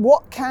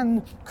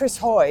Chris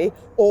Hoy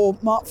or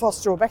Mark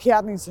Foster or Becky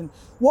Adlington,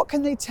 what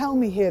can they tell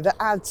me here that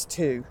adds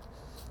to?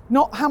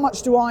 Not how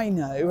much do I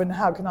know and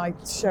how can I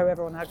show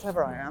everyone how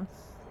clever I am,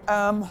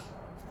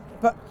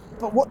 but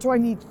what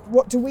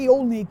do we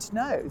all need to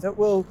know that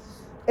will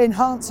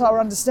enhance our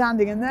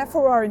understanding and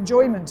therefore our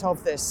enjoyment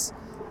of this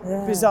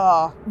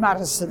bizarre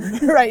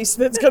marathon race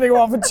that's going to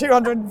go on for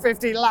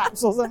 250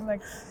 laps or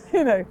something,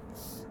 you know.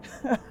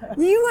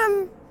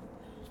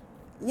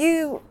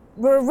 You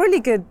were a really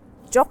good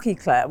jockey,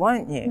 Claire,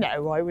 weren't you?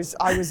 No, I was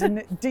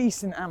a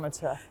decent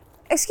amateur.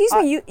 Excuse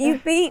me,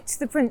 you beat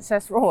the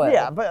Princess Royal.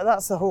 Yeah, but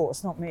that's the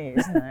horse, not me,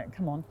 isn't it?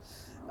 Come on.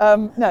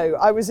 No,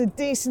 I was a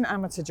decent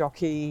amateur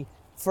jockey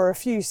for a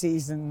few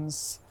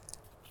seasons.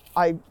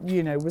 I,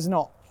 was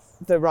not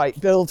the right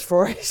build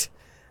for it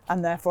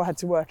and therefore had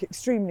to work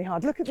extremely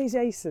hard. Look at these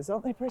aces,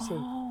 aren't they pretty?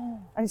 Oh.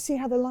 And see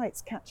how the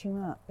light's catching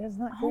that. Isn't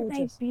that gorgeous?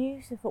 Aren't they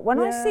beautiful?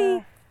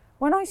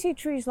 When I see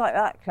trees like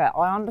that, Claire,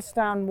 I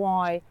understand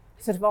why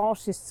sort of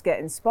artists get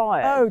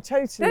inspired. Oh,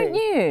 totally. Don't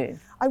you?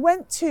 I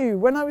went to,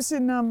 when I was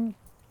in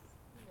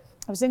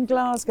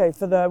Glasgow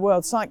for the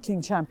World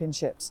Cycling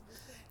Championships,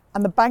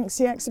 and the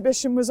Banksy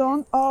exhibition was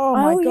on. Oh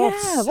my God.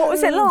 Yeah. What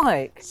was it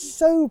like?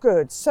 So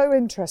good, so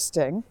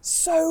interesting,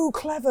 so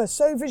clever,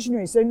 so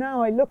visionary. So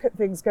now I look at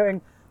things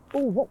going, oh,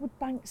 what would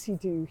Banksy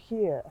do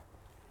here?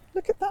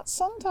 Look at that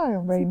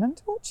sundial,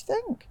 Raymond. What do you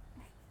think?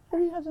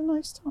 Have you had a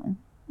nice time?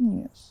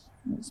 Yes,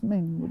 that's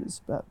mainly what it's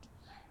about.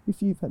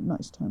 If you've had a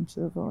nice time,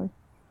 so have I.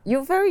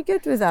 You're very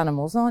good with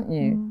animals, aren't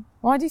you? Mm.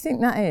 Why do you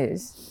think that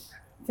is?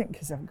 I think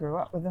because I grew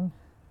up with them.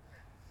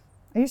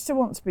 I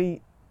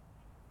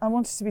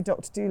wanted to be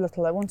Dr.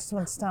 Dolittle. I wanted to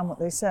understand what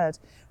they said.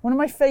 One of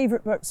my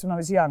favourite books when I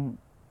was young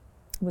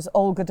was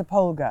Olga de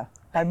Polga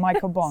by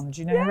Michael Bond.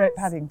 You know, who wrote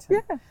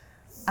Paddington? Yeah.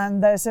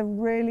 And there's so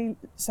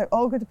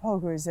Olga de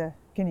Polga is a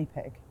guinea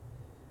pig.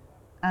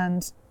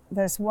 And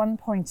there's one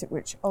point at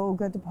which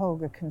Olga de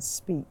Polga can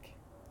speak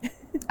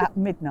at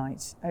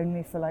midnight,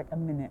 only for like a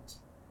minute.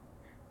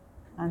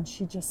 And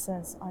she just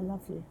says, I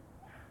love you.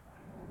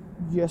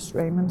 Yes,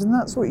 Raymond, and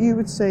that's what you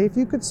would say. If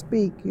you could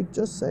speak, you'd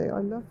just say, I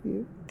love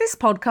you. This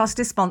podcast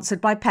is sponsored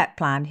by Pet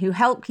Plan, who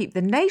help keep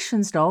the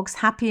nation's dogs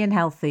happy and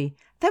healthy.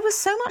 There was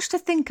so much to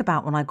think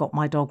about when I got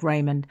my dog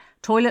Raymond.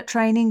 Toilet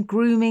training,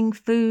 grooming,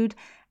 food,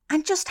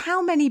 and just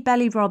how many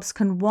belly rubs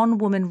can one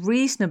woman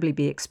reasonably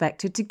be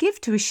expected to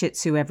give to a Shih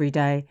Tzu every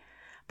day?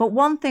 But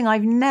one thing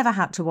I've never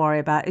had to worry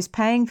about is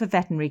paying for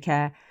veterinary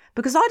care,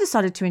 because I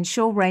decided to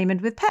insure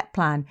Raymond with Pet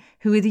Plan,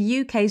 who are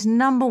the UK's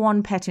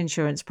 #1 pet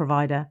insurance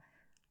provider.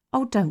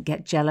 Oh, don't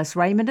get jealous,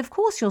 Raymond. Of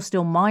course you're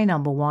still my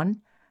 #1.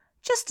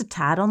 Just a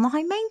tad on the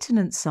high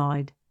maintenance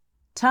side.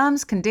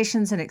 Terms,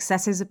 conditions and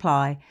excesses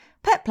apply.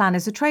 Pet Plan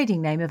is a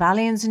trading name of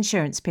Allianz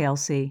Insurance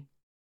plc.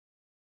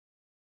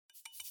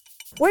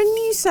 When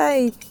you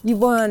say you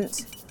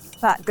weren't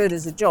that good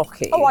as a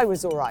jockey... Oh, I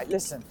was all right.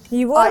 Listen.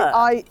 You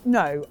were?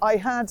 No,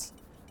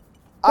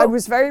 I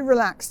was very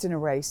relaxed in a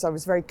race. I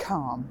was very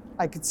calm.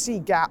 I could see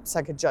gaps.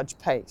 I could judge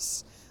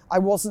pace. I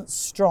wasn't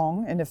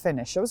strong in a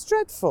finish. I was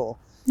dreadful.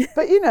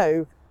 But,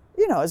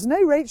 there's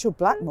no Rachel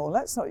Blackmore.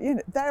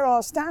 There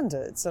are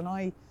standards, and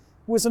I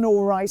was an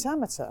all right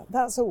amateur.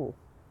 That's all.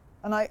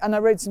 And I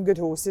rode some good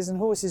horses, and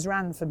horses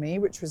ran for me,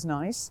 which was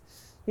nice.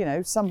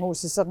 Some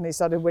horses suddenly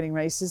started winning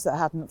races that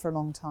hadn't for a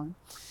long time.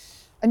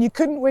 And you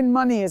couldn't win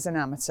money as an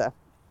amateur,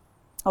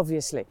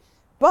 obviously.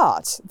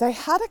 But they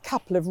had a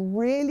couple of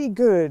really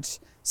good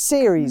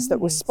series that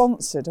were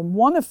sponsored, and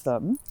one of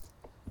them,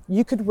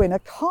 you could win a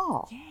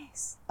car.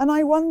 Yes. And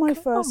I won my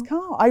first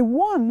car. It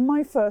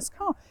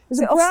was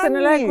a Austin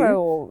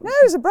Allegro? No,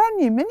 it was a brand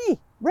new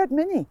red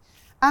Mini.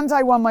 And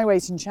I won my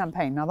weight in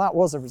champagne. Now that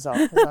was a result,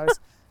 because I was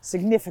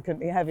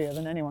significantly heavier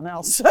than anyone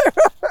else. So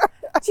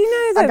do you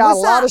know that I got a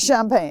lot of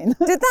champagne.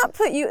 Did that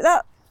put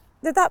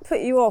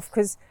you off?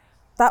 Because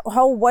that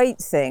whole weight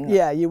thing.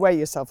 Yeah, you weigh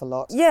yourself a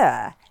lot.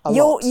 Yeah.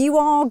 You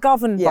are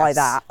governed by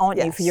that,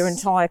 aren't you, for your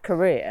entire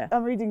career?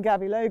 I'm reading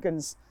Gabby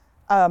Logan's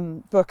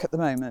book at the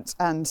moment,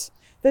 and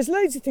there's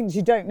loads of things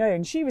you don't know.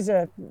 And she was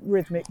a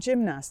rhythmic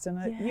gymnast,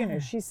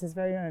 and she says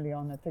very early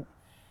on, I think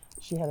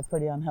she had a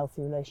pretty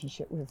unhealthy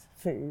relationship with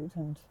food,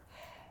 and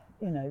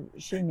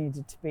she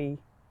needed to be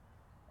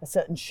a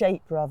certain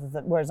shape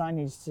whereas I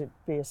needed to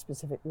be a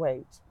specific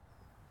weight.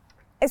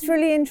 It's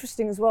really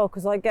interesting as well,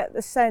 because I get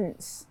the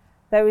sense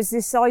there was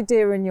this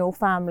idea in your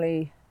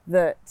family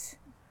that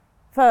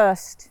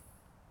first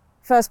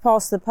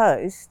past the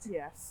post.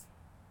 Yes.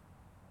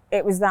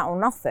 It was that or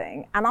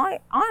nothing. And I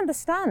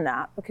understand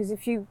that, because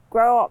if you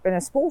grow up in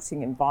a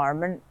sporting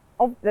environment,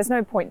 there's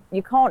no point,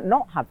 you can't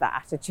not have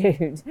that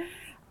attitude.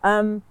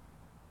 And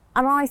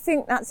I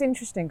think that's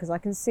interesting because I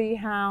can see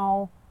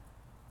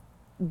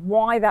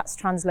why that's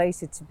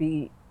translated to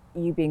be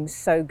you being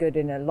so good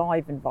in a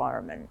live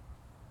environment,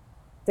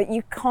 that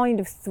you kind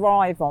of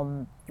thrive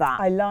on that.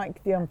 I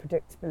like the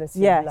unpredictability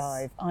Yes. of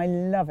live. I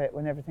love it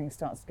when everything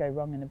starts to go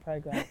wrong in a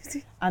programme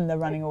and the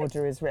running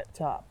order is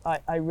ripped up.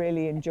 I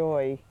really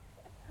enjoy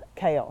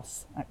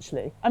chaos,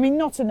 actually. I mean,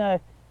 not in a...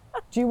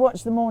 Do you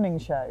watch the morning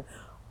show?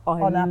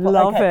 I on Apple?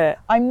 love Okay. it.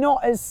 I'm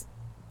not as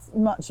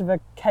much of a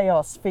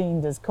chaos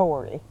fiend as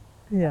Corey,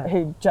 Yeah.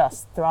 who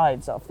just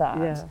thrives off that.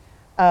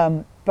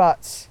 Yeah.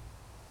 But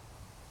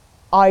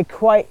I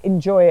quite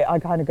enjoy it. I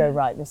kind of go,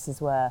 right, this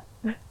is where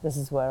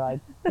I,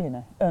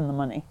 earn the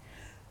money.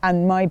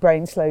 And my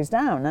brain slows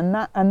down. And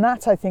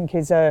that I think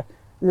is a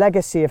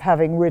legacy of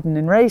having ridden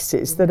in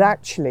races, that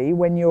actually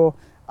when you're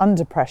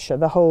under pressure,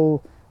 the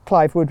whole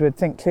Clive Woodward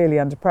think clearly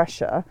under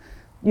pressure,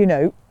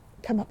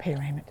 come up here,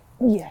 Raymond.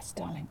 Yes,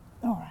 darling.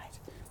 All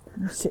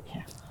right. Sit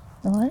here.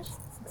 All right?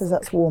 Because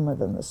that's warmer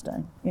than the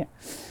stone. Yeah.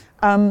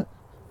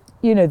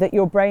 That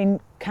your brain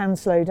can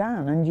slow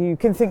down and you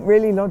can think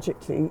really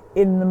logically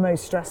in the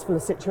most stressful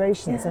of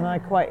situations. Yeah. And I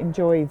quite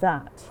enjoy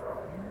that.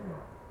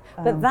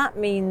 But that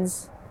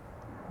means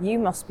you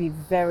must be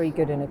very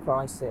good in a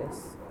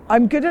crisis.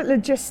 I'm good at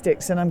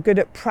logistics and I'm good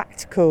at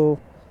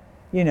practical,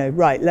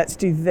 right, let's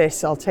do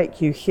this. I'll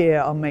take you here.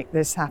 I'll make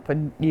this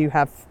happen. You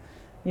have,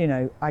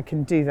 I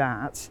can do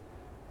that.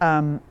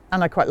 And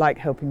I quite like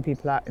helping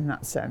people out in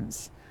that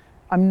sense.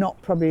 I'm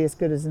not probably as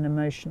good as an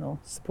emotional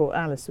support.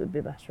 Alice would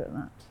be better at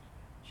that.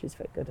 She's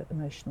very good at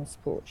emotional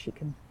support. She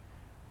can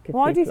give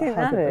Why do you people a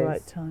think hug that at the is?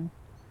 right time.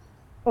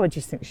 Oh, I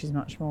just think she's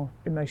much more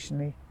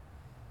emotionally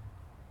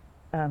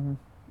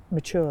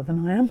mature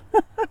than I am.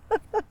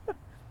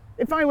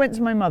 If I went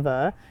to my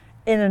mother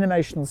in an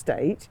emotional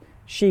state,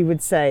 she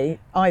would say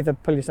either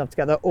pull yourself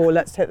together or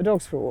let's take the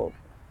dogs for a walk.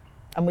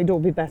 And we'd all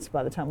be better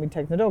by the time we'd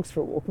taken the dogs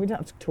for a walk. We don't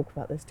have to talk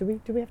about this. Do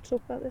we have to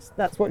talk about this?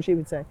 That's what she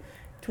would say.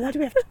 Why do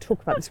we have to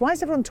talk about this? Why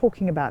is everyone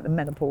talking about the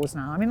menopause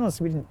now? I mean,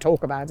 honestly, we didn't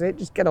talk about it.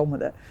 Just get on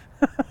with it.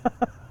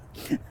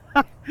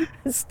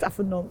 Stuff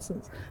and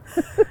nonsense.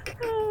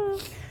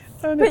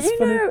 But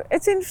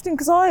it's interesting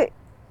because I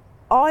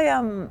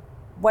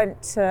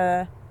went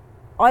to...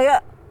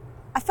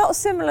 I felt a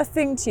similar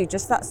thing to you,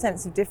 just that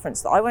sense of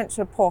difference. That I went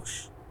to a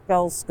posh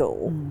girls'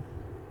 school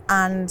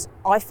and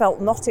I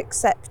felt not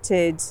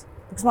accepted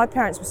because my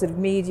parents were sort of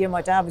media.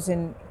 My dad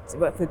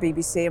worked for the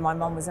BBC and my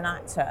mum was an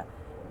actor,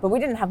 but we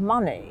didn't have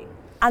money.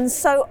 And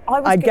so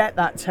I get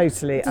that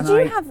totally. Did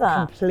you have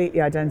that?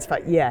 Completely identify.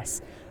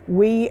 Yes.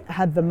 We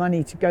had the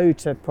money to go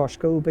to posh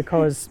school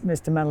because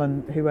Mr.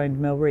 Mellon, who owned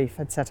Mill Reef,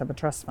 had set up a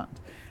trust fund.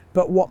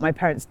 But what my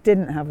parents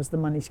didn't have was the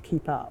money to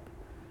keep up.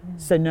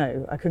 So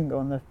no, I couldn't go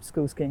on the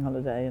school skiing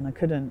holiday and I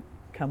couldn't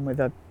come with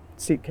a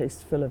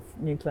suitcase full of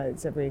new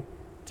clothes every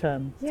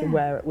term to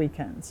wear at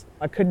weekends.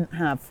 I couldn't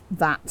have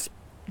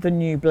the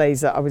new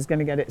blazer I was going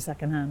to get it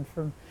secondhand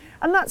from.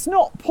 And that's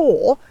not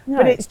poor,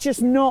 but it's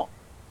just not,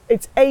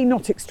 it's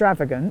not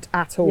extravagant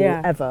at all,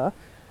 ever.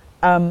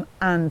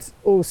 And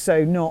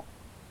also not,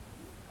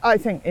 I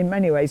think in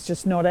many ways,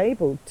 just not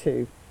able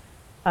to.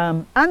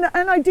 And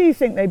I do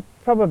think they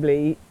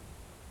probably,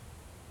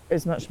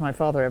 as much as my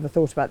father ever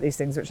thought about these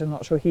things, which I'm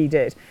not sure he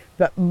did,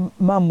 but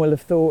Mum will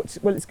have thought,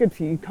 well, it's good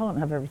for you, you can't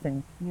have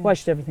everything. Yeah. Why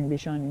should everything be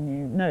shining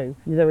new? No,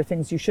 there are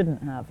things you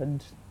shouldn't have,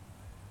 and,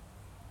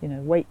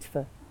 wait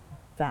for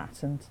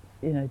that, and,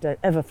 don't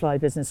ever fly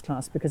business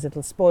class because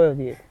it'll spoil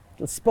you.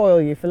 It'll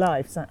spoil you for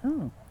life. It's like,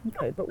 oh,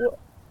 okay, but what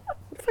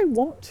if I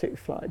want to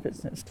fly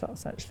business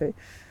class, actually?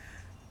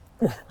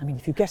 I mean,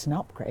 if you get an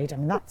upgrade,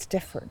 that's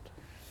different.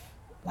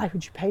 Why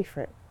would you pay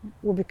for it?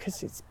 Well,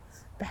 because it's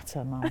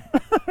better, Mum.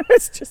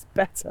 It's just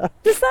better.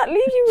 Does that leave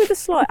you with a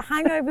slight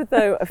hangover,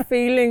 though? A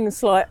feeling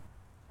like...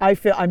 I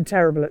feel I'm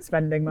terrible at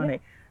spending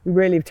money.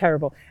 Really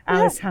terrible.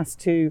 Alice has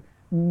to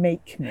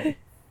make me.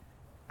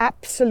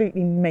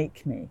 Absolutely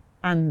make me.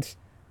 And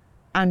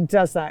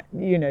does that,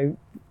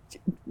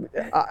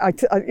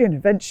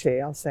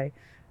 eventually I'll say,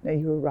 no,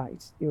 you were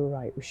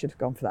right. We should have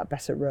gone for that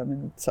better room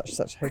in such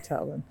a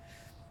hotel.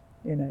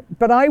 And,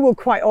 but I will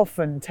quite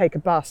often take a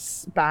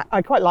bus back.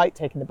 I quite like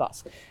taking the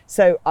bus.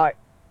 So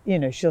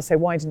she'll say,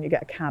 why didn't you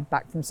get a cab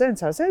back from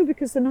so-and-so? I say, oh,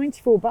 because the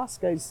 94 bus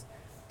goes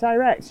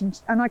direct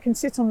and I can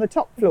sit on the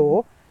top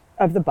floor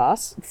of the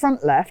bus,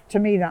 front left. To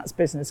me, that's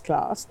business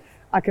class.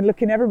 I can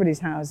look in everybody's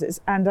houses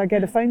and I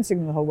get a phone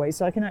signal the whole way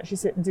so I can actually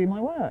sit and do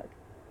my work.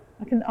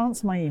 I can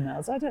answer my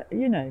emails.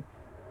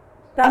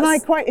 And I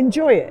quite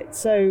enjoy it.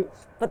 So,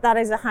 but that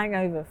is a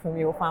hangover from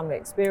your family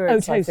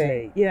experience. Oh,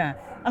 totally, yeah.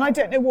 And I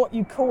don't know what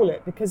you call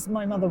it because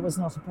my mother was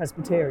not a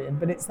Presbyterian,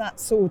 but it's that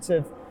sort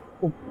of,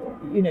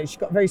 she's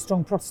got a very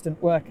strong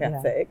Protestant work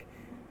ethic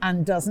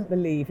and doesn't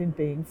believe in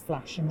being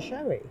flash and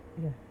showy.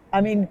 Yeah.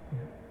 I mean,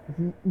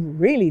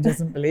 really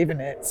doesn't believe in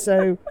it.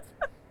 So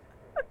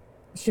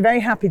she's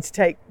very happy to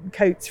take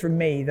coats from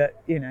me that,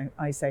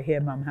 I say, here,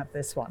 Mum, have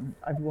this one.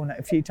 I've worn it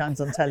a few times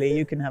on telly,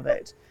 you can have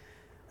it.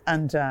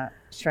 And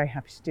she's very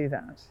happy to do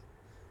that.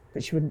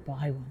 But she wouldn't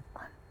buy one.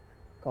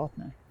 God,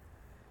 no.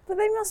 But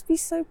they must be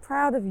so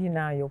proud of you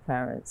now, your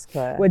parents,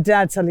 Claire. Well,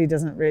 Dad suddenly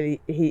doesn't really.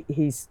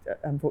 He's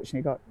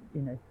unfortunately got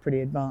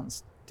pretty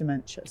advanced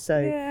dementia. So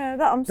yeah,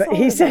 that I'm but sorry.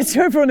 he says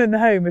to everyone in the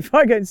home, if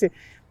I go and see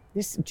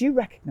this, do you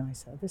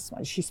recognise her? This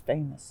one, she's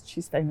famous.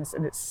 She's famous,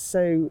 and it's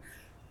so.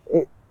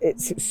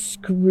 It's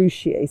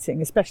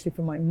excruciating, especially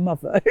for my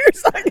mother,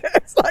 who's like,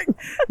 it's like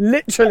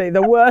literally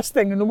the worst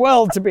thing in the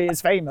world to be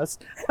is famous.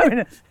 I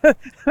mean,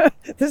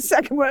 the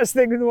second worst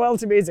thing in the world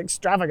to be is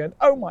extravagant.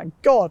 Oh my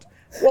God,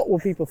 what will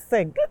people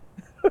think?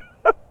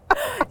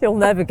 You'll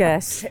never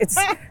guess. It's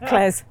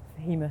Claire's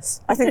famous.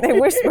 I think they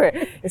whisper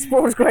it. It's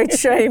brought great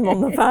shame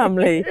on the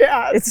family.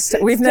 Yeah,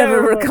 We've never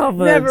terrible.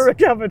 recovered. Never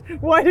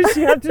recovered. Why does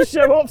she have to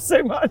show off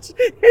so much?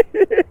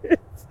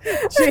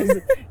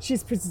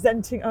 she's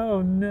presenting.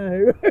 Oh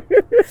no.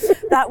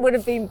 That would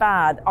have been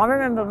bad. I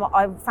remember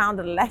I found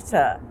a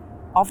letter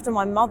after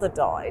my mother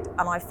died,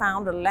 and I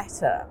found a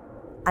letter,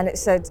 and it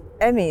said,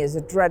 "Emmy is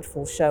a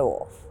dreadful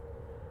show-off."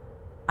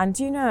 And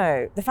do you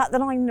know, the fact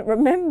that I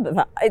remember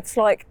that, it's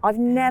like I've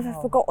never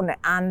forgotten it.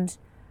 And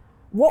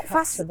what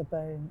Cut to the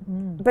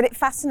bone. But it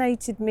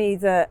fascinated me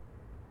that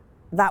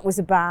was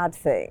a bad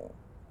thing.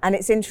 And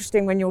it's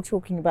interesting when you're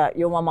talking about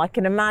your mum, I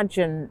can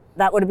imagine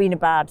that would have been a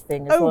bad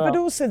thing as well. Oh, but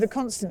also the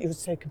constant, it was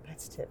so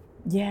competitive.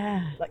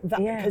 Yeah. Like that,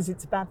 yeah. because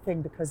it's a bad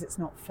thing because it's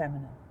not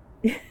feminine.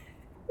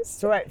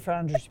 It's all right for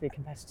Andrew to be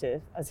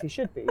competitive, as he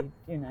should be,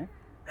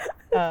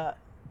 but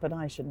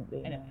I shouldn't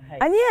be. No. Hey,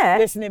 And yeah.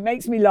 listen, it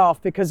makes me laugh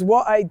because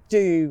what I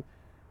do,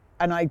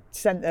 and I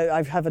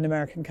have an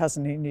American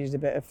cousin who needed a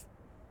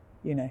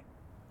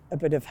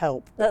bit of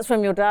help. That's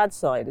from your dad's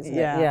side, isn't it?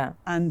 Yeah.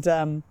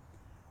 And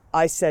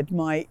I said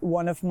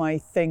one of my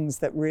things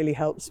that really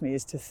helps me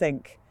is to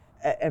think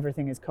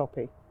everything is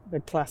copy. The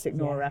classic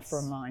Nora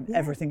Ephron line,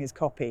 everything is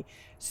copy.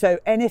 So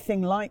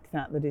anything like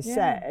that is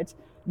said,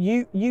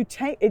 you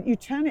take it, you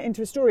turn it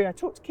into a story. I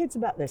talk to kids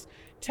about this.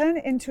 Turn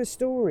it into a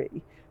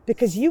story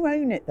because you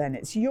own it then.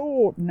 It's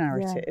your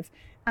narrative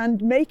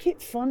and make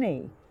it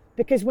funny.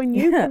 Because when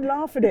you can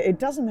laugh at it, it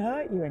doesn't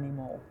hurt you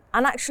anymore.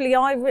 And actually,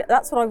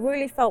 that's what I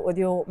really felt with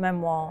your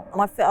memoir.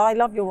 And I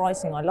love your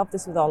writing. I love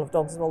this with Isle of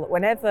Dogs as well. That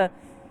whenever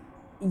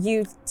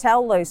you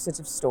tell those sort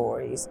of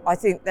stories, I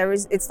think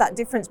it's that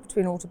difference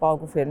between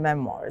autobiography and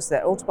memoir, is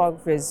that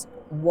autobiography is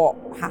what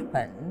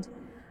happened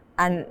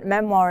and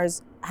memoir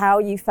is how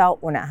you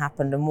felt when it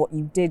happened and what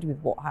you did with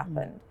what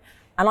happened.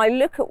 And I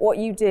look at what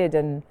you did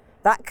and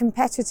that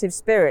competitive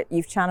spirit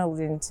you've channeled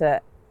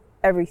into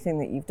everything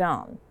that you've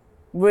done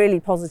really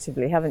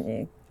positively, haven't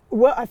you?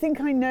 Well, I think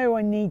I know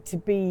I need to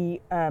be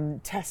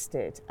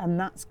tested, and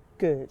that's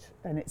good,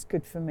 and it's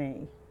good for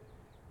me.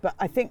 But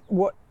I think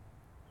what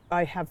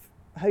I have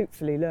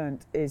hopefully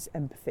learned is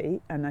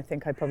empathy, and I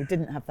think I probably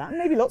didn't have that. And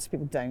maybe lots of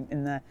people don't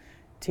in their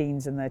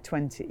teens and their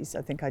 20s.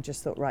 I think I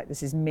just thought, right,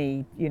 this is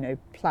me,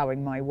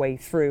 ploughing my way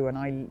through,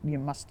 and you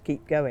must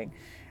keep going.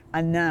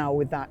 And now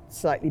with that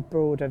slightly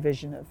broader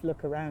vision of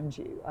look around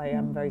you, I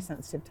am very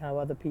sensitive to how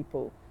other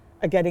people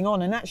are getting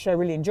on, and actually I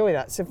really enjoy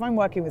that. So if I'm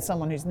working with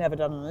someone who's never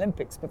done an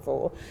Olympics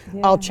before,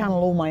 I'll channel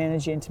all my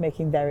energy into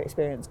making their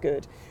experience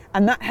good,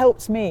 and that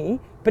helps me,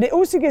 but it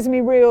also gives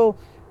me real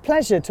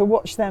pleasure to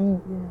watch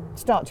them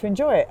start to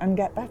enjoy it and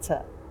get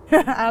better.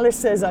 Alice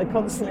says I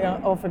constantly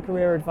offer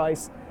career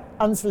advice,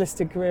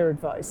 unsolicited career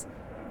advice.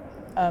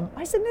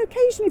 I said, no,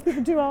 occasionally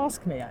people do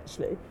ask me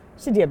actually.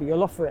 She said, yeah, but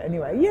you'll offer it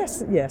anyway.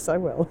 Yes, I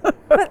will.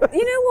 But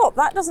you know what,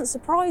 that doesn't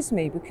surprise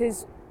me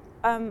because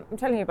I'm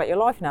telling you about your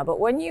life now, but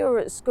when you were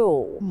at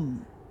school,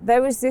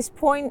 there was this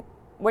point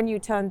when you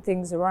turned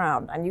things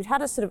around and you'd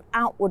had a sort of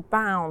outward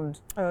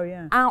bound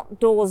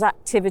outdoors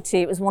activity.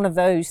 It was one of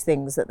those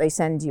things that they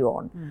send you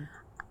on.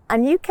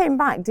 And you came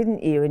back,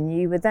 didn't you? And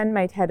you were then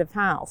made head of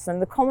house.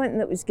 And the comment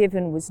that was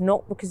given was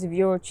not because of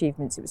your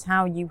achievements, it was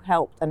how you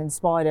helped and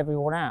inspired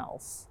everyone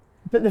else.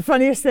 But the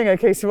funniest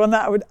thing, so on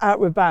that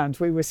outward bound,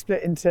 we were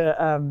split into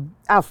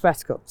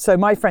alphabetical. So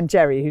my friend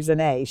Jerry, who's an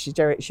A, she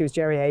was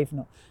Jerry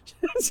Avenel.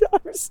 So I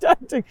was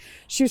standing,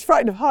 she was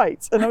frightened of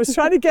heights, and I was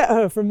trying to get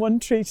her from one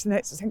tree to the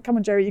next. I said, come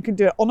on, Jerry, you can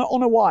do it on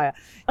a wire.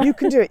 You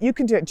can do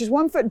it. Just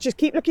 1 foot, just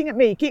keep looking at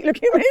me.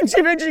 And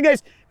she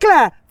goes,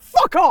 Claire,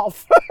 fuck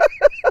off.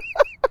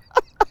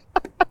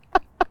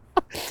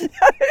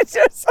 It's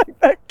just like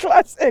that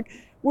classic,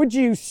 would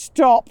you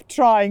stop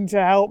trying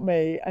to help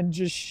me and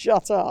just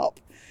shut up?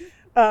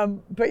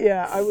 But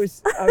yeah, I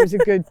was a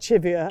good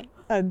chivia,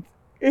 and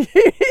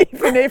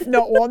even if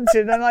not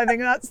wanted, and I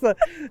think that's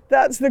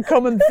the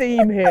common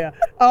theme here.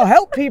 I'll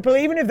help people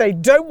even if they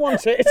don't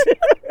want it.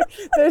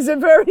 There's a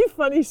very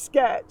funny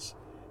sketch.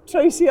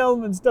 Tracy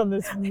Ullman's done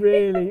this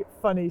really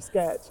funny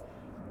sketch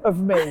of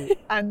me,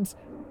 and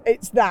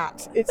it's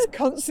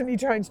constantly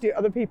trying to do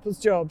other people's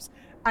jobs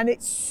And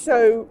it's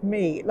so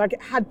me. Like,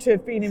 it had to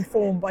have been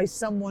informed by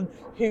someone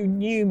who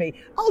knew me.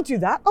 I'll do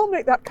that. I'll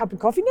make that cup of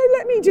coffee. No,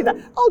 let me do that.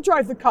 I'll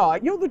drive the car.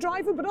 You're the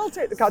driver, but I'll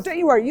take the car. Don't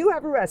you worry. You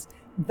have a rest.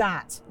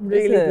 That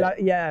really,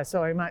 yeah.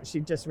 So I'm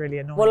actually just really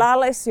annoyed. Well,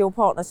 Alice, your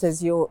partner,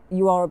 says you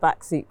are a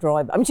backseat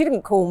driver. I mean, she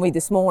didn't call me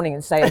this morning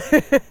and say a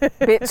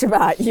bitch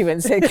about you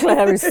and say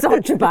Claire is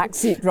such a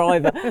backseat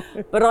driver.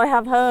 But I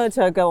have heard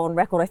her go on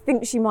record. I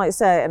think she might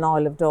say it in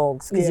Isle of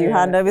Dogs, because you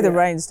hand over the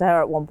reins to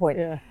her at one point.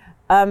 Yeah.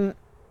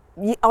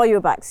 Are you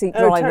a backseat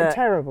driver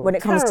terrible. when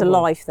it comes to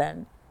life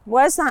then?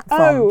 Where's that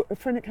from? Oh,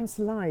 when it comes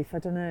to life, I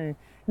don't know.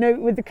 No,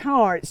 with the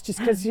car, it's just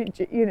because,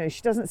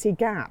 she doesn't see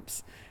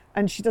gaps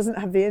and she doesn't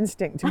have the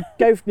instinct to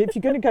go. If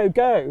you're going to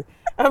go.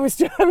 I was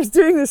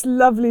doing this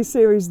lovely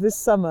series this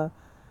summer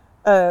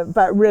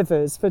about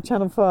rivers for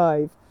Channel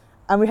 5,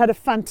 and we had a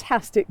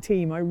fantastic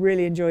team. I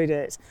really enjoyed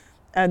it.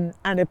 And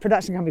a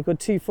production company called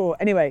 2-4.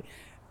 Anyway,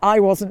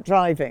 I wasn't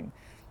driving.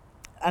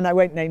 And I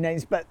won't name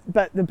names, but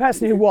the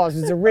person who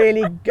was a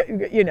really,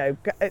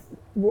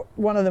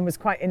 one of them was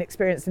quite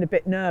inexperienced and a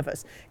bit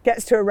nervous.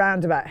 Gets to a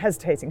roundabout,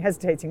 hesitating.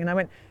 And I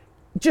went,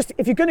 just,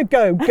 if you're going to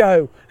go,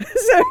 go.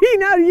 So he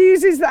now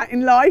uses that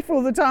in life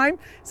all the time.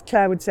 As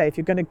Claire would say, if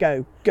you're going to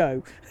go,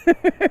 go.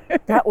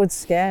 That would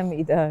scare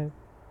me though.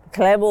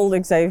 Clare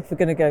Balding say, if you're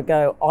going to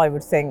go, I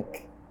would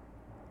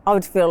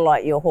feel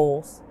like your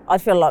horse.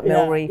 I'd feel like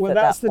Mill Reef well, at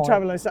that's that the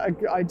point.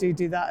 trouble. I do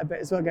that a bit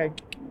as well.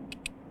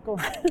 Go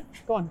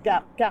on,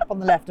 gap on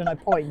the left, and I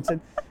point,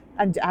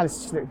 and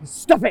Alice just goes,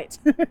 stop it.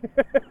 Do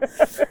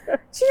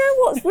you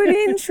know what's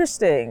really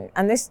interesting,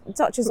 and this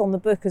touches on the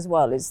book as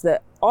well, is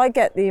that I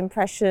get the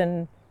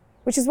impression,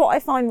 which is what I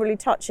find really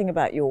touching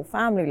about your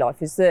family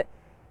life, is that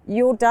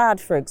your dad,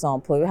 for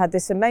example, who had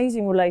this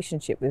amazing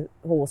relationship with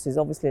horses,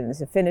 obviously, and this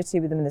affinity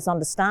with them and this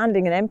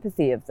understanding and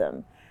empathy of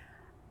them,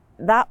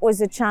 that was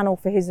a channel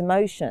for his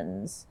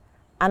emotions.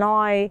 And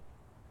I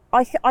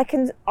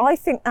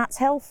think that's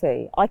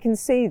healthy. I can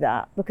see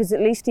that, because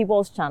at least he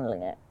was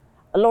channeling it.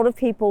 A lot of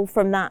people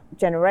from that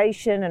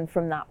generation and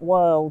from that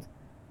world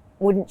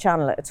wouldn't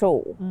channel it at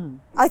all.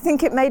 I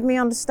think it made me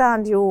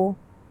understand your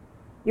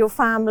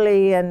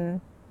family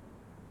and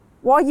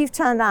why you've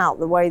turned out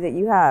the way that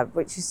you have,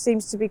 which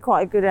seems to be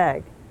quite a good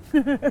egg.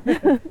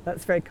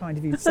 That's very kind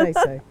of you to say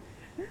so.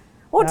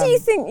 What do you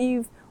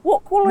think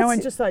what quality? No,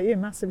 I'm just like you,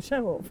 massive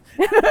show-off.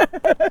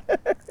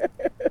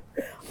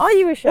 Are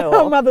you a show-off?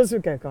 Our mothers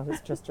would go, God, it's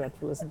just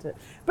dreadful, isn't it?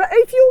 But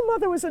if your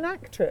mother was an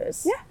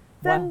actress,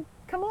 then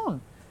come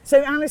on.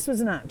 So Alice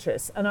was an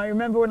actress, and I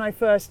remember when I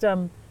first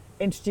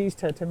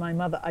introduced her to my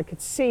mother, I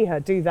could see her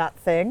do that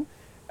thing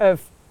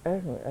of,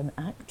 an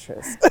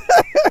actress.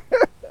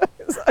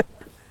 It's like,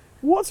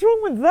 what's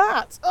wrong with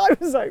that? I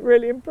was like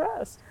really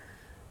impressed.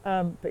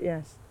 But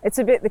yes. It's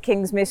a bit the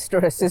King's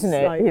Mistress, isn't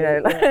it? Slightly,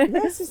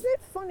 yes, isn't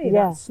it funny,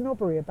 that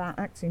snobbery about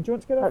acting? Do you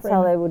want to get up? That's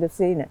how they would have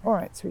seen it. All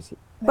right, sweetie.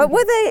 But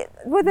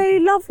were they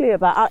lovely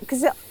about it?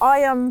 Because I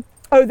am...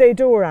 Oh, they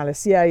adore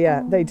Alice.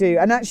 Yeah, they do.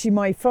 And actually,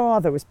 my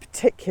father was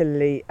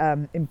particularly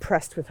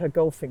impressed with her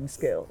golfing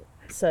skill.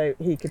 So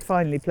he could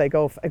finally play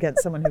golf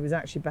against someone who was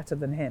actually better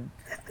than him.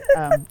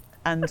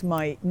 And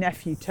my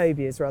nephew,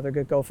 Toby, is rather a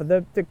good golfer.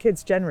 The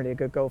kids generally are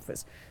good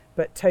golfers.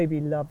 But Toby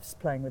loves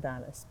playing with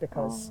Alice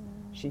because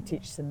she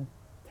teaches him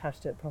how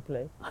to do it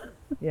properly.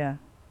 Yeah,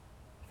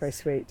 very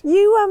sweet.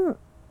 You,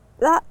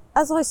 that,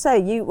 as I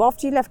say,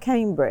 after you left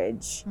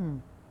Cambridge,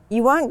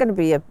 you weren't going to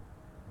be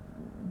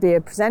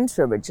a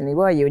presenter originally,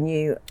 were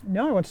you?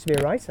 No, I wanted to be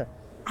a writer.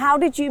 How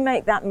did you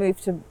make that move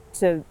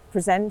to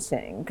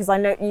presenting? Because I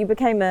know you were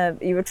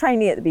a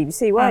trainee at the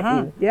BBC, weren't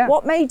you? Yeah.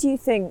 What made you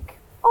think,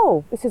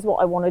 oh, this is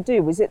what I want to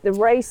do? Was it the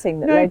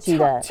racing that led you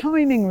there?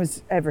 Timing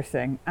was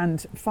everything,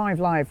 and 5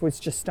 Live was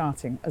just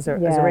starting as a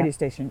radio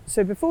station.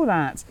 So before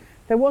that,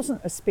 there wasn't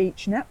a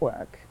speech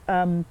network.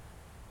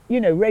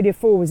 Radio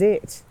 4 was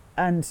it,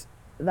 and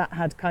that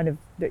had kind of,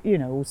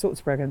 all sorts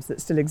of programs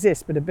that still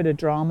exist, but a bit of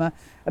drama,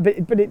 but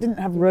it didn't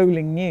have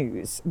rolling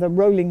news. The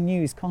rolling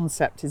news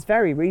concept is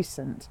very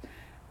recent,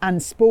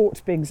 and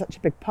sport being such a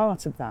big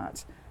part of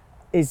that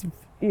is,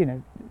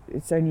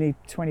 it's only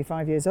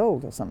 25 years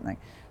old or something.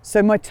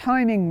 So my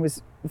timing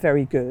was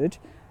very good.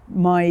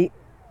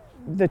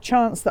 The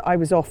chance that I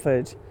was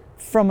offered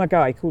from a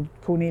guy called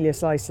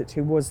Cornelius Lysett,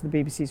 who was the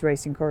BBC's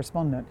racing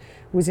correspondent,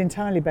 was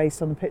entirely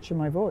based on the pitch of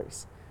my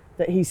voice.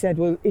 That he said,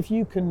 well, if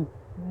you can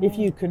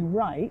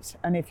write,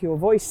 and if your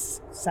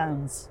voice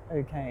sounds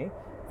okay,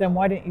 then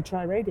why don't you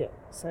try radio?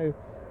 So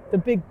the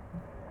big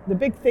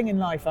thing in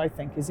life, I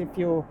think, is if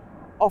you're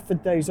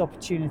offered those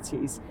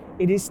opportunities,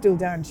 it is still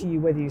down to you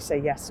whether you say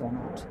yes or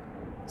not.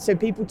 So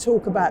people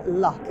talk about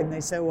luck and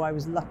they say, oh, I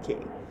was lucky.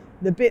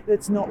 The bit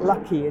that's not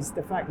lucky is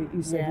the fact that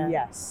you said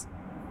yes.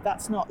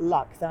 That's not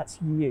luck, that's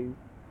you.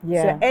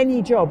 Yeah. So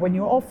any job, when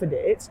you're offered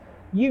it,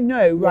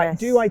 right,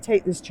 do I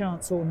take this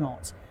chance or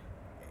not?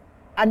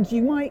 And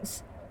you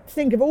might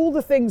think of all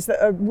the things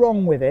that are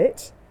wrong with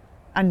it,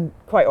 and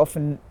quite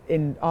often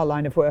in our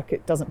line of work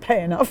it doesn't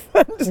pay enough,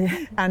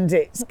 and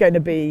it's going to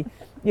be,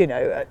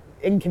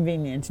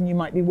 inconvenient, and you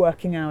might be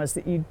working hours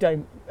that you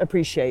don't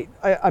appreciate.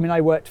 I mean,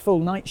 I worked full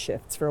night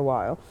shifts for a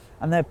while,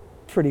 and they're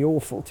pretty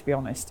awful, to be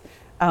honest.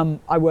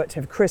 I worked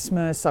over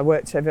Christmas, I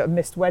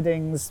missed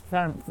weddings,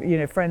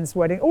 friends'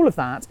 wedding, all of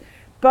that.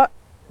 But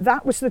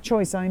that was the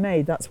choice I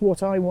made. That's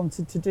what I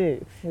wanted to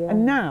do. Yeah.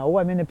 And now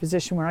I'm in a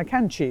position where I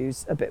can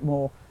choose a bit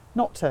more,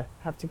 not to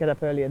have to get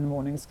up early in the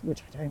mornings,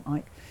 which I don't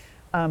like.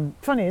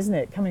 Funny, isn't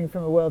it? Coming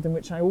from a world in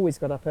which I always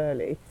got up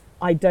early,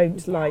 I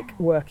don't like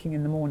working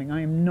in the morning.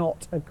 I am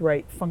not a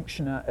great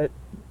functioner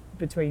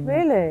between...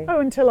 Really?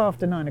 Oh, until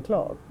after 9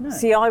 o'clock. No.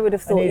 See, I would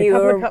have thought I need you a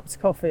couple were... of cups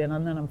of coffee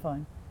and then I'm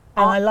fine.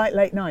 And I like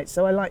late nights,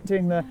 so I like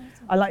doing the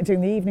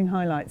evening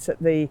highlights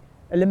at the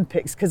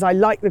Olympics because I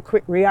like the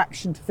quick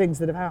reaction to things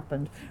that have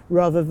happened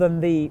rather than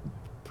the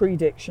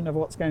prediction of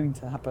what's going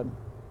to happen.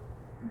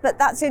 But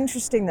that's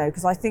interesting though,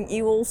 because I think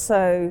you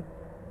also,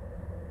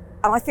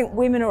 and I think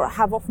women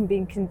have often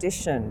been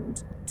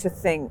conditioned to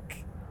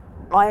think,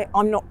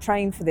 I'm not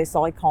trained for this,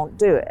 I can't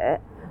do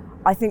it.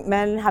 I think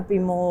men have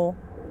been more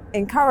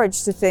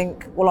encouraged to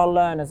think, well, I'll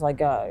learn as I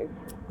go.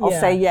 I'll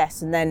say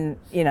yes, and then,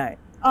 you know.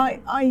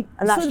 And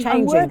that's changing.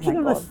 I'm working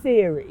on a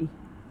theory,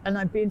 and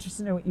I'd be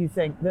interested to know what you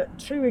think, that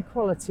true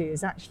equality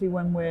is actually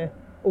when we're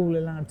all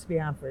allowed to be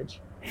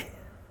average.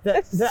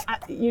 That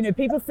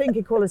people think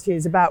equality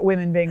is about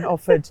women being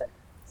offered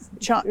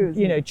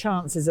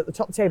chances at the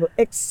top table.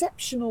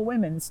 Exceptional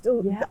women are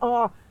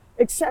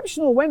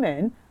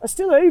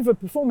still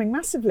overperforming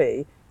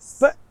massily,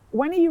 but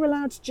when are you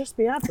allowed to just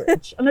be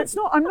average? And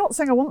I'm not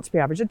saying I want to be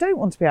average, I don't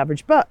want to be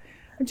average, but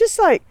I'm just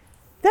like,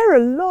 there are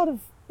a lot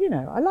of,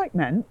 I like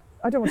men.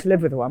 I don't want to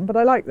live with one, but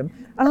I like them.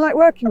 And I like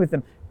working with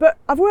them. But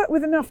I've worked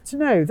with enough to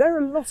know there are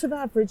a lot of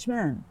average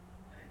men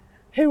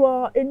who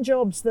are in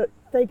jobs that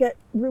they get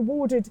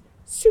rewarded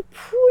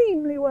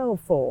supremely well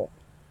for.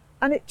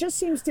 And it just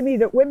seems to me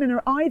that women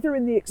are either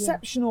in the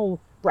exceptional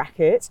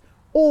bracket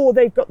or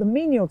they've got the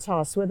menial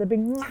tasks where they're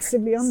being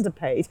massively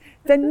underpaid.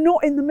 They're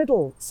not in the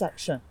middle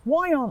section.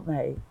 Why aren't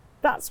they?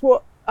 That's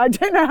what... I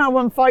don't know how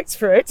one fights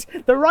for it.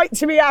 The right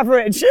to be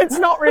average. It's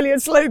not really a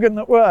slogan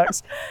that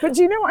works. But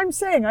do you know what I'm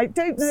saying? I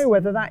don't know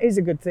whether that is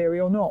a good theory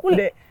or not. But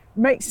it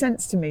makes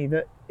sense to me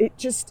that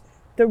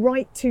the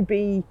right to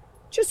be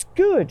just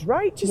good,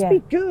 right? Just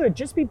be good.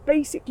 Just be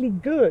basically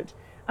good.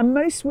 And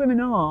most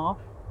women are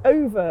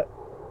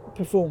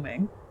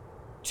overperforming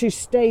to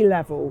stay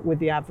level with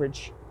the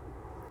average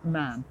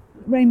man.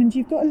 Raymond,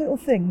 you've got a little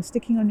thing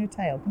sticking on your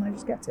tail. Can I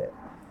just get it?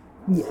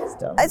 Yes,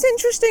 darling. It's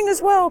interesting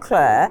as well,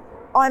 Claire.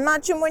 I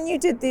imagine when you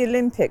did the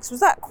Olympics,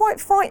 was that quite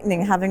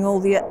frightening having all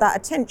that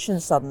attention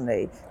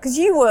suddenly? Because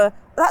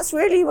that's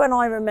really when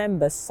I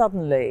remember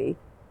suddenly,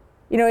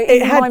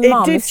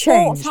 if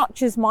sport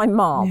touches my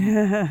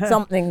mum,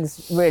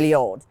 something's really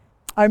odd.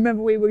 I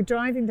remember we were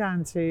driving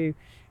down we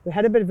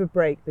had a bit of a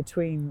break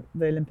between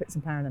the Olympics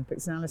and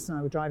Paralympics, and Alice and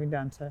I were driving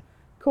down to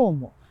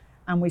Cornwall,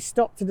 and we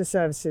stopped at the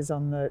services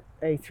on the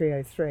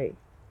A303,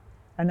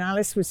 and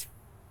Alice was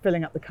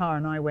filling up the car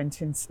and I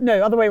went in.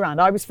 No, other way around.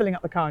 I was filling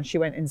up the car and she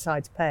went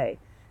inside to pay.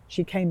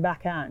 She came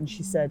back out and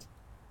she said,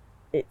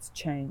 "It's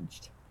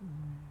changed."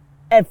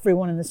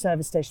 Everyone in the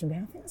service station would be,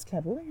 "I think that's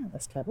Clare Balding.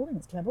 That's Clare Balding.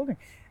 That's Clare Balding."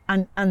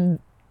 And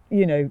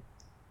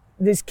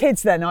these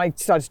kids then, I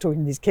started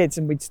talking to these kids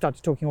and we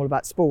started talking all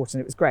about sport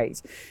and it was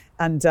great.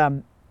 And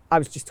I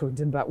was just talking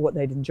to them about what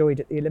they'd enjoyed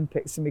at the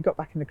Olympics, and we got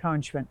back in the car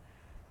and she went,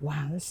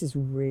 "Wow, this is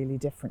really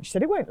different." She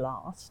said, "It won't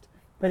last,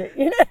 but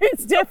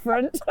it's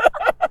different."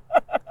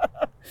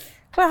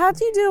 Claire, how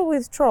do you deal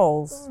with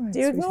trolls? Right, do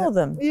you ignore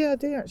them? Yeah, I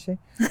do actually.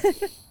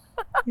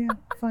 Yeah,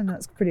 I find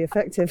that's pretty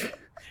effective.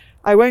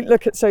 I won't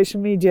look at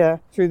social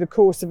media through the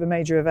course of a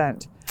major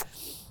event.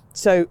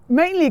 So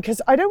mainly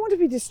because I don't want to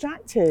be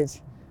distracted.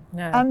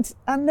 No.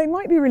 And they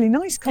might be really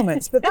nice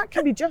comments, but that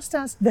can be just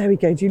as... There we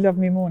go, do you love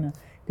me more now?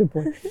 Good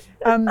boy.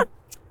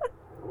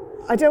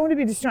 I don't want to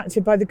be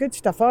distracted by the good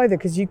stuff either,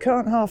 because you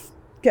can't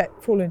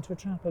fall into a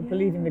trap of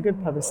believing the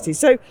good publicity.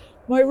 So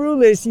my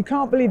rule is you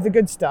can't believe the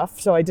good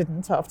stuff. So I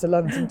didn't after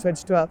London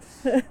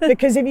 2012,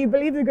 because if you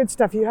believe the good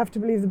stuff, you have to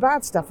believe the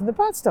bad stuff, and the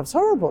bad stuff's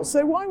horrible.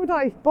 So why would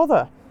I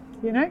bother?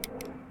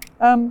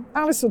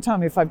 Alice will tell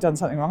me if I've done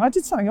something wrong. I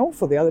did something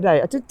awful the other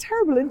day. I did a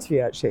terrible interview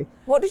actually.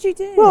 What did you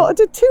do? Well, I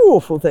did two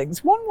awful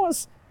things. One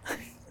was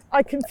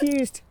I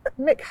confused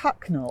Mick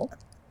Hucknall,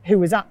 who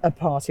was at a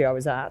party I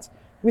was at,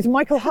 with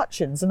Michael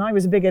Hutchins, and I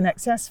was a big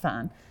NXS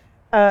fan.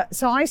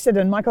 So I said,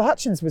 and Michael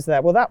Hutchins was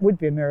there. Well, that would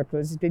be a miracle,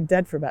 as he's been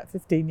dead for about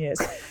 15 years.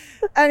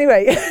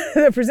 Anyway,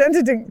 the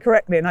presenter didn't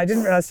correct me, and I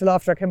didn't realise till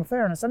after I came off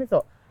air, and I suddenly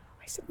thought,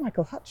 I said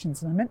Michael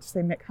Hutchins, and I meant to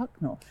say Mick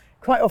Hucknall.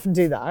 Quite often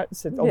do that,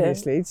 so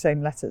obviously,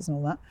 same letters and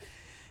all that.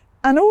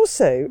 And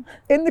also,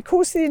 in the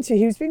course of the interview,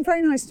 he was being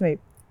very nice to me.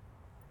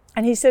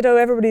 And he said, "Oh,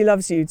 everybody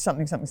loves you,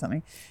 something, something,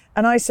 something."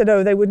 And I said,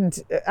 "Oh, they wouldn't,"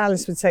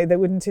 Alice would say, "they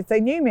wouldn't if they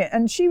knew me."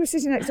 And she was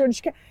sitting next door,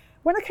 and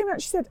when I came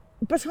out, she said,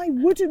 "But I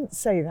wouldn't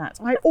say that.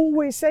 I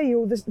always say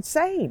you're the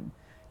same."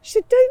 She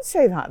said, "Don't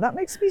say that. That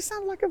makes me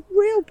sound like a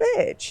real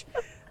bitch."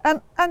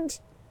 And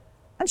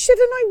And she said,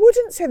 and I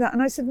wouldn't say that.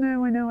 And I said,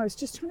 no, I know, I was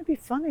just trying to be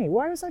funny.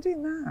 Why was I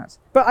doing that?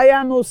 But I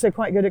am also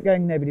quite good at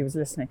going, nobody was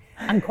listening.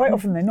 And quite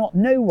often they're not.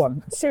 No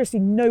one, seriously,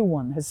 no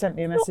one has sent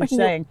me a message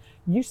saying,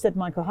 you said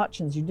Michael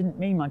Hutchins, you didn't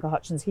mean Michael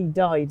Hutchins. He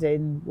died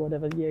in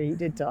whatever year he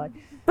did die.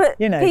 But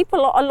you know,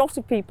 a lot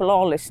of people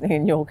are listening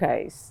in your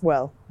case.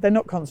 Well, they're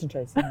not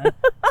concentrating.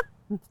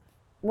 No.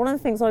 One of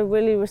the things I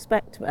really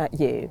respect about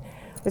you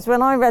is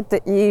when I read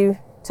that you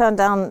turned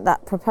down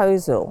that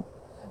proposal,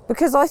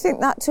 because I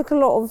think that took a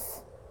lot of,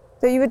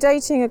 that you were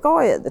dating a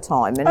guy at the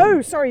time. And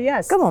oh, sorry,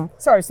 yes. Come on.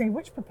 Sorry, I was thinking,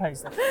 which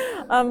proposal?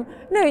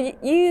 No,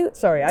 you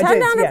sorry, I turned did,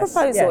 down a yes,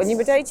 proposal, yes. and you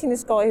were dating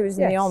this guy who was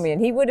in the Yes. army,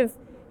 and he would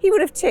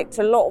have ticked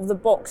a lot of the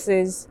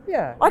boxes.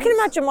 Yeah. I can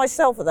imagine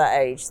myself at that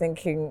age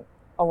thinking,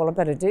 oh well, I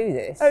better do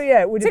this. Oh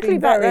yeah, it would have been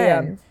Particularly very.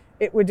 back then.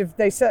 It would have.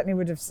 They certainly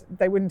would have.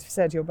 They wouldn't have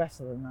said you're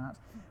better than that.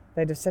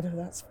 They'd have said, oh,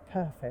 that's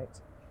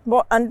perfect.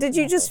 What? And did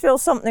you just feel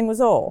something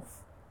was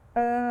off?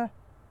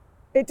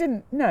 It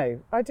didn't.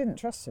 No, I didn't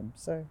trust him.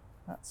 So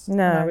that's.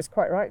 No. And I was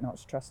quite right not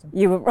to trust him.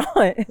 You were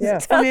right. Yeah.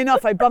 Funny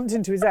enough, I bumped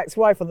into his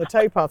ex-wife on the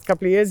towpath a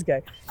couple of years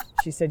ago.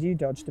 She said, "You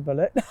dodged a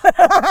bullet."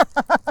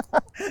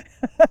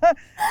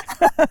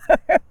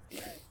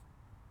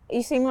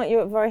 You seem like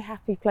you're at a very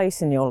happy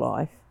place in your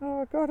life.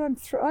 Oh God,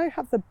 I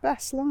have the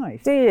best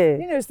life. Do you?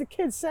 You know, as the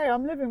kids say,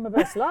 I'm living my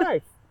best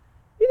life.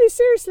 You know,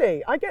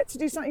 seriously, I get to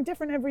do something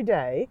different every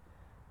day.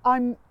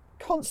 I'm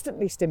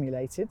constantly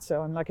stimulated,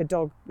 so I'm like a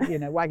dog, you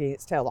know, wagging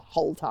its tail the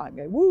whole time,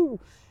 going woo.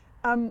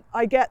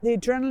 I get the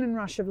adrenaline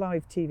rush of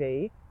live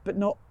TV, but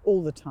not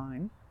all the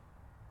time.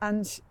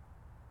 And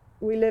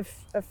we live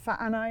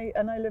and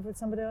I live with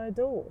somebody I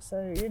adore.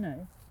 So you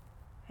know,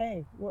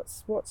 hey,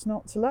 what's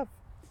not to love?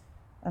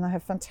 And I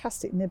have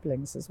fantastic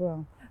nibblings as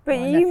well. But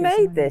My you nephews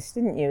made and this,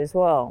 didn't you, as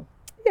well?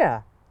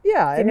 yeah.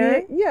 I know?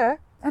 mean, yeah.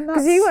 And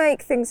Because you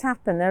make things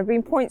happen. There have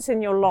been points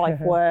in your life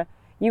where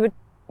you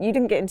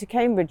didn't get into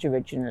Cambridge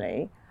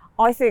originally.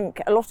 I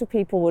think a lot of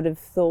people would have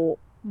thought,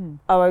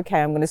 oh,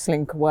 okay, I'm going to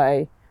slink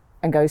away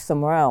and go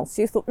somewhere else.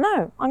 You thought,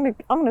 no, I'm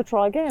going to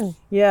try again.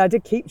 Yeah, I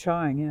did keep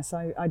trying. Yes,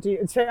 I do.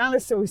 So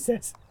Alice always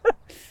says,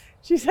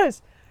 she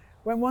says,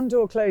 when one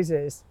door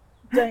closes,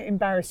 don't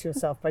embarrass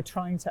yourself by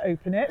trying to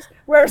open it.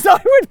 Whereas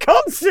I would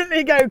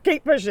constantly go,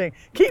 keep pushing,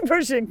 keep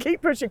pushing,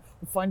 keep pushing.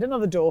 Find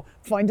another door,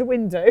 find a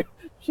window.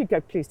 She'd go,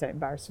 please don't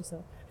embarrass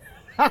yourself.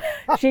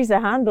 She's a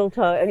handle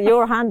tugger.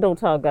 You're a handle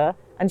tugger,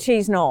 and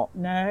she's not.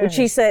 No. Would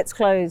she say it's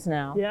closed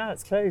now? Yeah,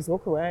 it's closed.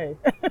 Walk away.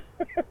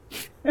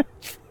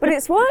 But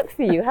it's worked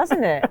for you,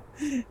 hasn't it?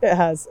 It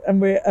has,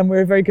 and we're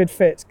a very good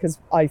fit because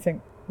I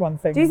think one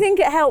thing. Do you think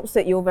it helps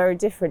that you're very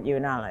different, you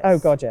and Alex? Oh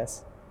God,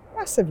 yes,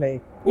 massively.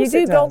 Of You course do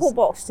it does.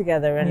 Gogglebox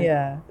together, and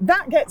Yeah,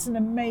 that gets an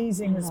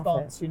amazing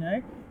response. You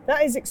know,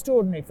 that is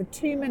extraordinary for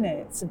 2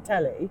 minutes of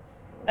telly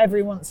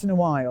every once in a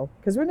while,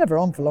 because we're never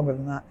on for longer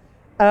than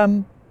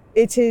that.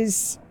 It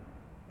is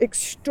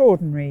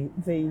extraordinary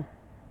the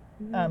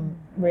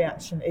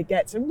reaction it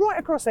gets, and right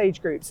across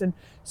age groups, and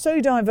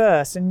so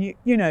diverse. And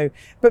you know,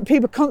 but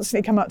people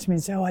constantly come up to me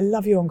and say, "Oh, I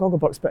love you on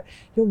Gogglebox, but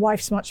your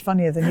wife's much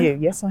funnier than you."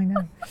 Yes, I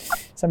know.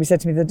 Somebody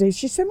said to me the other day,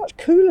 "She's so much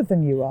cooler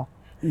than you are."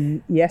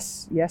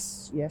 Yes,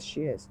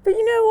 she is. But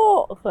you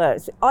know what, Claire?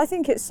 I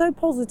think it's so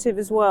positive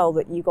as well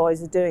that you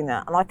guys are doing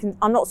that. And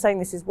I'm not saying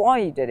this is why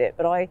you did it,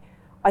 but I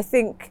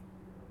think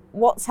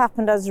what's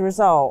happened as a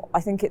result,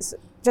 I think it's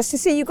just to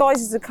see you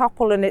guys as a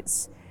couple, and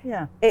it's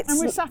and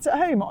we sat at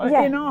home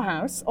in our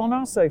house on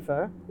our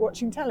sofa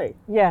watching telly.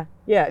 Yeah.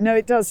 No,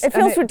 it does. It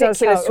feels and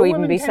does ridiculous help. to A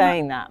even woman be came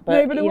saying up, that, but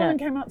no, but a you woman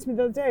know. came up to me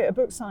the other day at a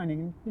book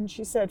signing, and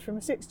she said, from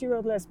a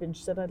 60-year-old lesbian,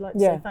 she said, "I'd like to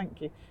Yeah. say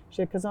thank you." She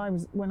said,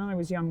 because when I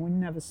was young, we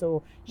never saw.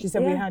 She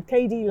said we Yeah. had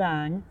K.D.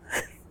 Lang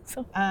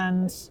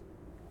and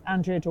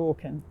Andrea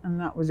Dworkin, and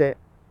that was it.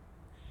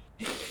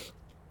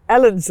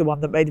 Ellen's the one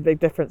that made a big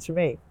difference for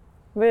me.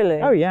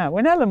 Really? Oh yeah,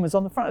 when Ellen was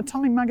on the front of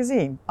Time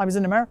magazine, I was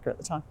in America at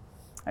the time,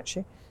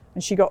 actually,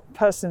 and she got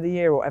Person of the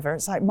Year or whatever.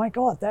 It's like, my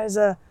God, there's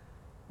a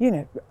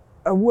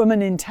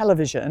woman in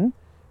television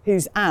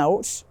who's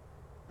out,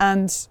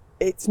 and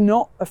it's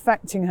not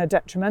affecting her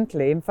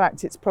detrimentally. In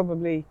fact, it's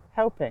probably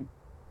helping.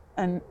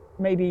 And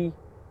maybe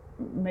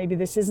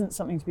this isn't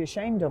something to be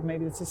ashamed of.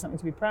 Maybe this is something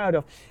to be proud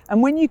of.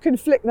 And when you can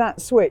flick that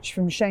switch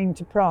from shame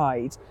to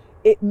pride,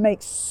 it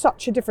makes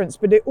such a difference.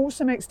 But it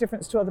also makes a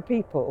difference to other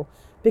people,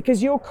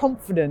 because you're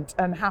confident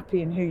and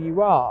happy in who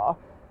you are.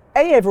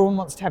 A, everyone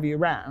wants to have you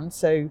around,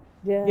 so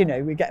you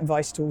know, we get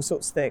invited to all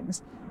sorts of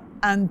things.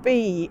 And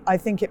B, I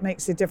think it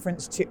makes a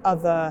difference to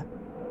other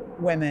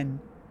women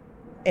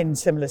in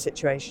similar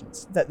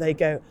situations, that they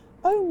go,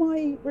 oh,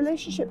 my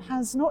relationship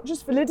has not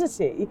just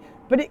validity,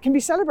 but it can be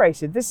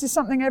celebrated. This is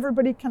something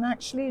everybody can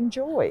actually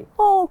enjoy.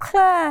 Oh,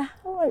 Claire.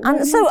 All right, And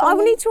well, so I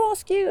darling. need to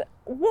ask you,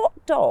 what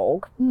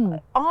dog,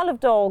 Isle of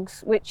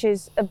Dogs, which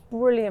is a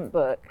brilliant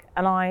book,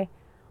 and I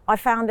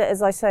found it,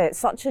 as I say, it's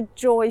such a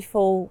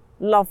joyful,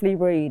 lovely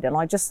read, and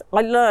I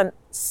learned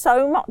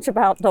so much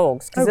about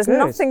dogs, because Oh, there's good.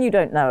 nothing you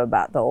don't know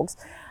about dogs.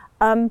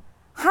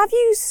 Have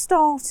you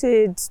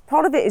started,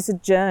 part of it is a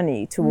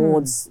journey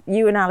towards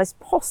you and Alice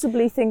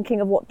possibly thinking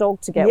of what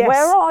dog to get. Yes.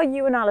 Where are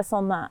you and Alice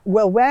on that?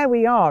 Well, where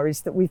we are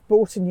is that we've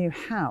bought a new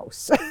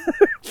house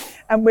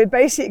and we're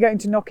basically going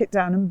to knock it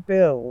down and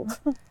build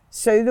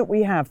so that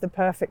we have the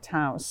perfect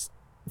house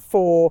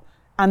for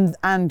and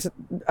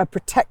a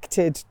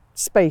protected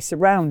space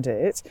around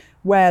it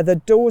where the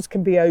doors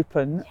can be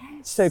open.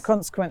 Yes. So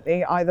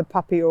consequently either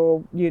puppy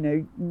or,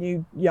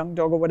 new young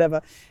dog or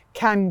whatever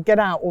can get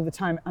out all the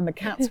time and the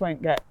cats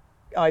won't get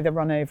either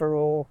run over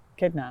or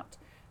kidnapped.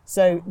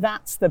 So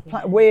that's the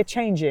plan. We're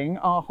changing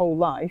our whole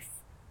life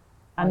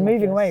and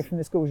moving away from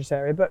this gorgeous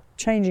area, but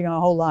changing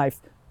our whole life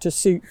to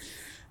suit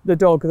the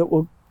dog that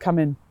will come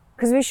in.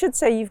 Because we should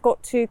say you've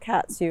got 2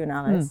 cats, you and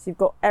Alice. You've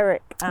got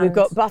Eric and... We've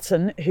got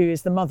Button, who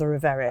is the mother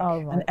of Eric.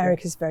 Oh, right. And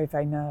Eric is very,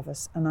 very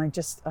nervous. And I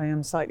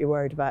am slightly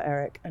worried about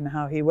Eric and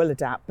how he will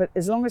adapt. But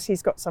as long as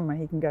he's got somewhere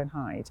he can go and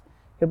hide,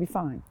 he'll be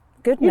fine.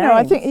 Good name.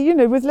 I think,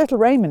 with little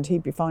Raymond,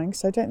 he'd be fine,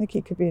 because I don't think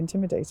he could be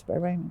intimidated by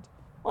Raymond.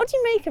 What do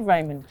you make of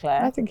Raymond,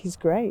 Claire? I think he's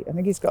great. I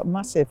think he's got a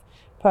massive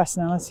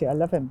personality. I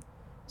love him.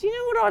 Do you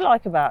know what I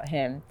like about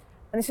him?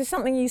 And this is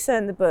something you say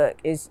in the book,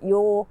 is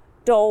your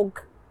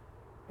dog,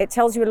 it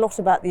tells you a lot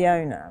about the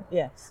owner.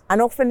 Yes.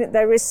 And often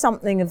there is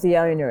something of the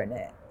owner in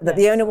it that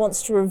the owner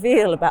wants to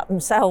reveal about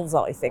themselves,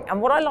 I think.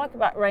 And what I like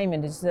about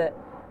Raymond is that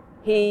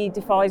he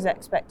defies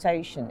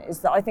expectation, is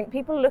that I think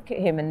people look at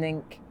him and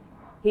think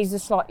he's a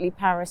slightly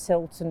Paris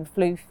Hilton,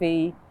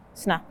 floofy,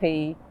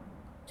 snappy.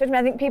 Do you know what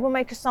I mean? I think people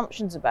make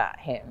assumptions about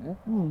him.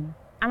 And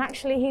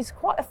actually he's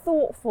quite a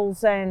thoughtful,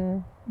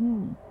 zen,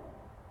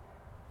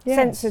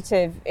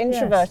 sensitive,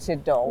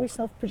 introverted dog. Are we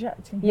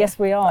self-projecting? Yes,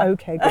 we are.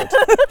 Okay, good.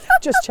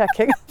 Just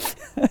checking.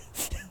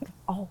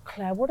 Oh,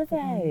 Claire, what are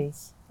they?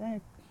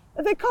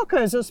 Are they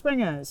cockers or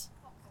springers?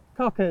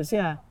 Cockers,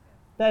 yeah.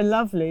 They're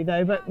lovely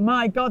though, but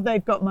my God,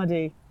 they've got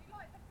muddy.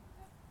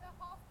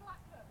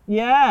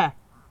 Yeah.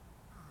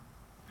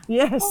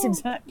 Yes,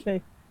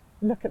 exactly.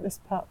 Look at this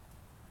pup.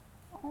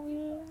 Oh,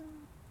 yeah.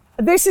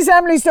 This is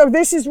Emily's dog.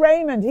 This is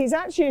Raymond. He's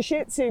actually a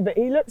Shih Tzu, but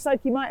he looks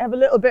like he might have a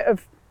little bit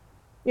of,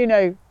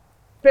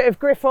 bit of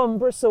Griffon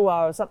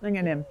Bruxellois or something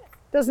in him,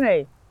 doesn't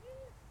he?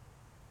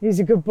 He's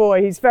a good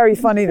boy. He's very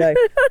funny though.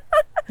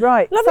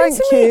 Right, Lovely thank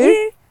to meet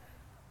you.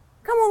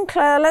 Come on,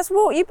 Claire, let's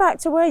walk you back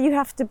to where you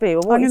have to be.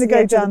 I'm going to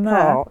go down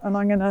there and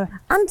I'm going to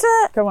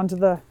go onto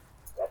the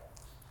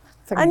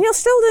thing. And you're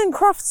still doing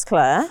crafts,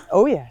 Claire?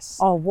 Oh, yes.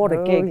 Oh, what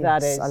a gig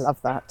that is. I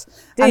love that.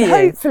 Do and you?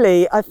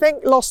 Hopefully, I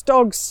think Lost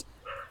Dogs,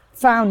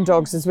 Found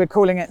Dogs, as we're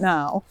calling it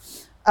now,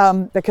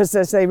 because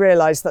as they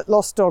realise that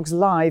Lost Dogs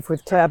Live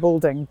with Clare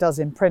Balding does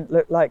in print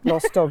look like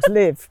Lost Dogs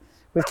Live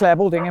with Clare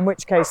Balding, in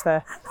which case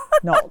they're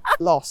not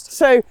lost.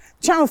 So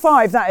Channel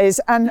 5, that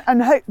is, and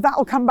hope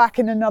that'll come back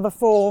in another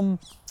form,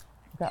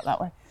 that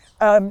way,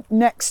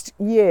 next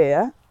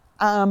year.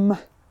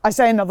 I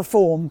say another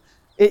form,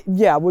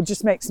 we'll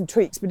just make some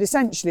tweaks, but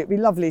essentially it'd be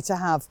lovely to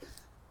have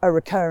a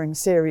recurring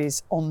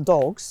series on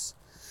dogs,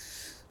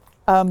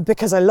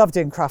 because I love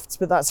doing crafts,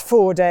 but that's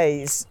 4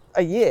 days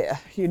a year,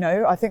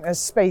 I think there's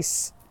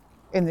space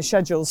in the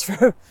schedules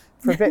for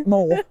a bit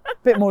more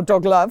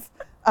dog love,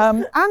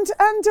 and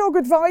dog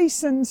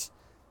advice, and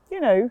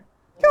come on,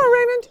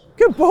 Raymond,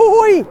 good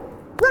boy,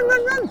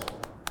 run.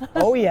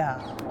 Oh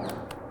yeah,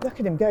 look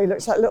at him go, he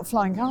looks like a little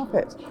flying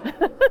carpet,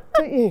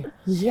 don't you?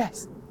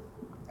 Yes.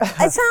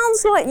 It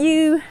sounds like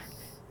you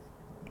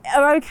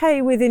are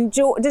okay with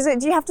enjoy. Do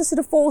you have to sort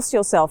of force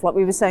yourself, like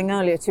we were saying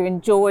earlier, to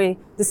enjoy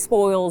the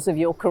spoils of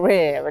your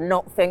career and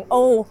not think,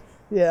 oh.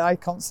 Yeah, I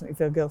constantly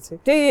feel guilty.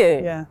 Do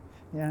you?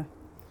 Yeah.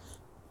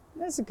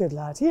 There's a good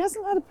lad. He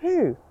hasn't had a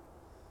poo.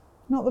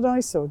 Not that I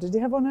saw. Did he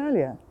have one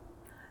earlier?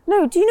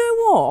 No, do you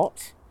know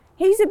what?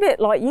 He's a bit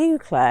like you,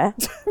 Claire.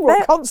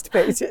 What,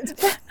 constipated?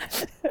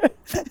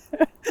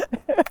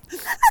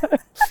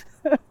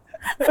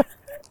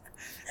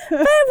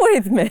 Bear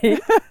with me.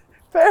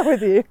 Bear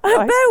with you.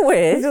 Right. Bear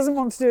with. He doesn't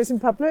want to do it in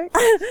public.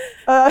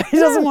 He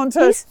doesn't want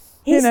to,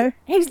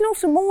 He's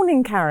not a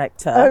morning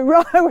character. Oh,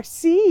 right, I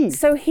see.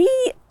 So he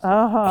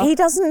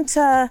doesn't,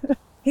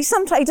 he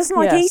doesn't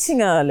like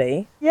eating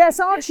early.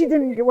 Yes, Archie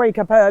didn't wake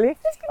up early.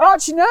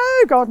 Archie, no,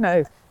 God,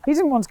 no. He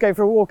didn't want to go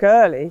for a walk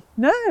early.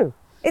 No.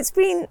 It's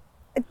been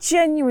a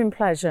genuine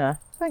pleasure.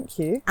 Thank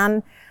you.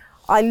 And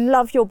I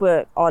love your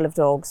book, Isle of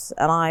Dogs,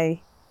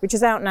 which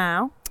is out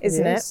now,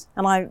 isn't it?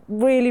 And I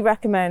really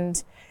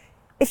recommend,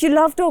 if you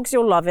love dogs,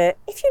 you'll love it.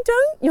 If you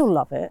don't, you'll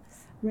love it.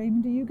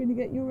 Raymond, are you going to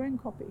get your own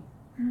copy?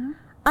 Mm-hmm.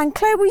 And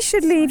Claire, we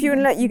should leave you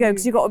and let you go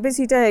because you've got a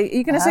busy day. Are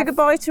you going to say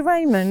goodbye to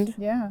Raymond?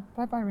 Yeah,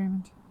 bye-bye,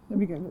 Raymond. There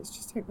we go. Let's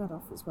just take that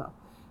off as well.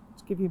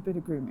 Let's give you a bit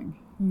of grooming.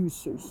 You're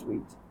so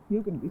sweet.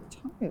 You're going to be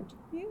tired.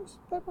 Yes,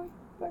 bye-bye,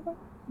 bye-bye.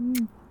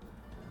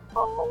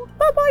 Oh,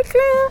 bye-bye,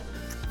 Claire.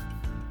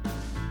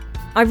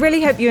 I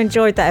really hope you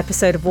enjoyed that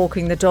episode of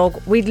Walking the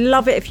Dog. We'd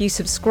love it if you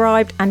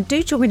subscribed, and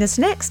do join us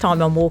next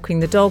time on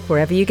Walking the Dog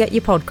wherever you get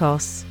your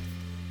podcasts.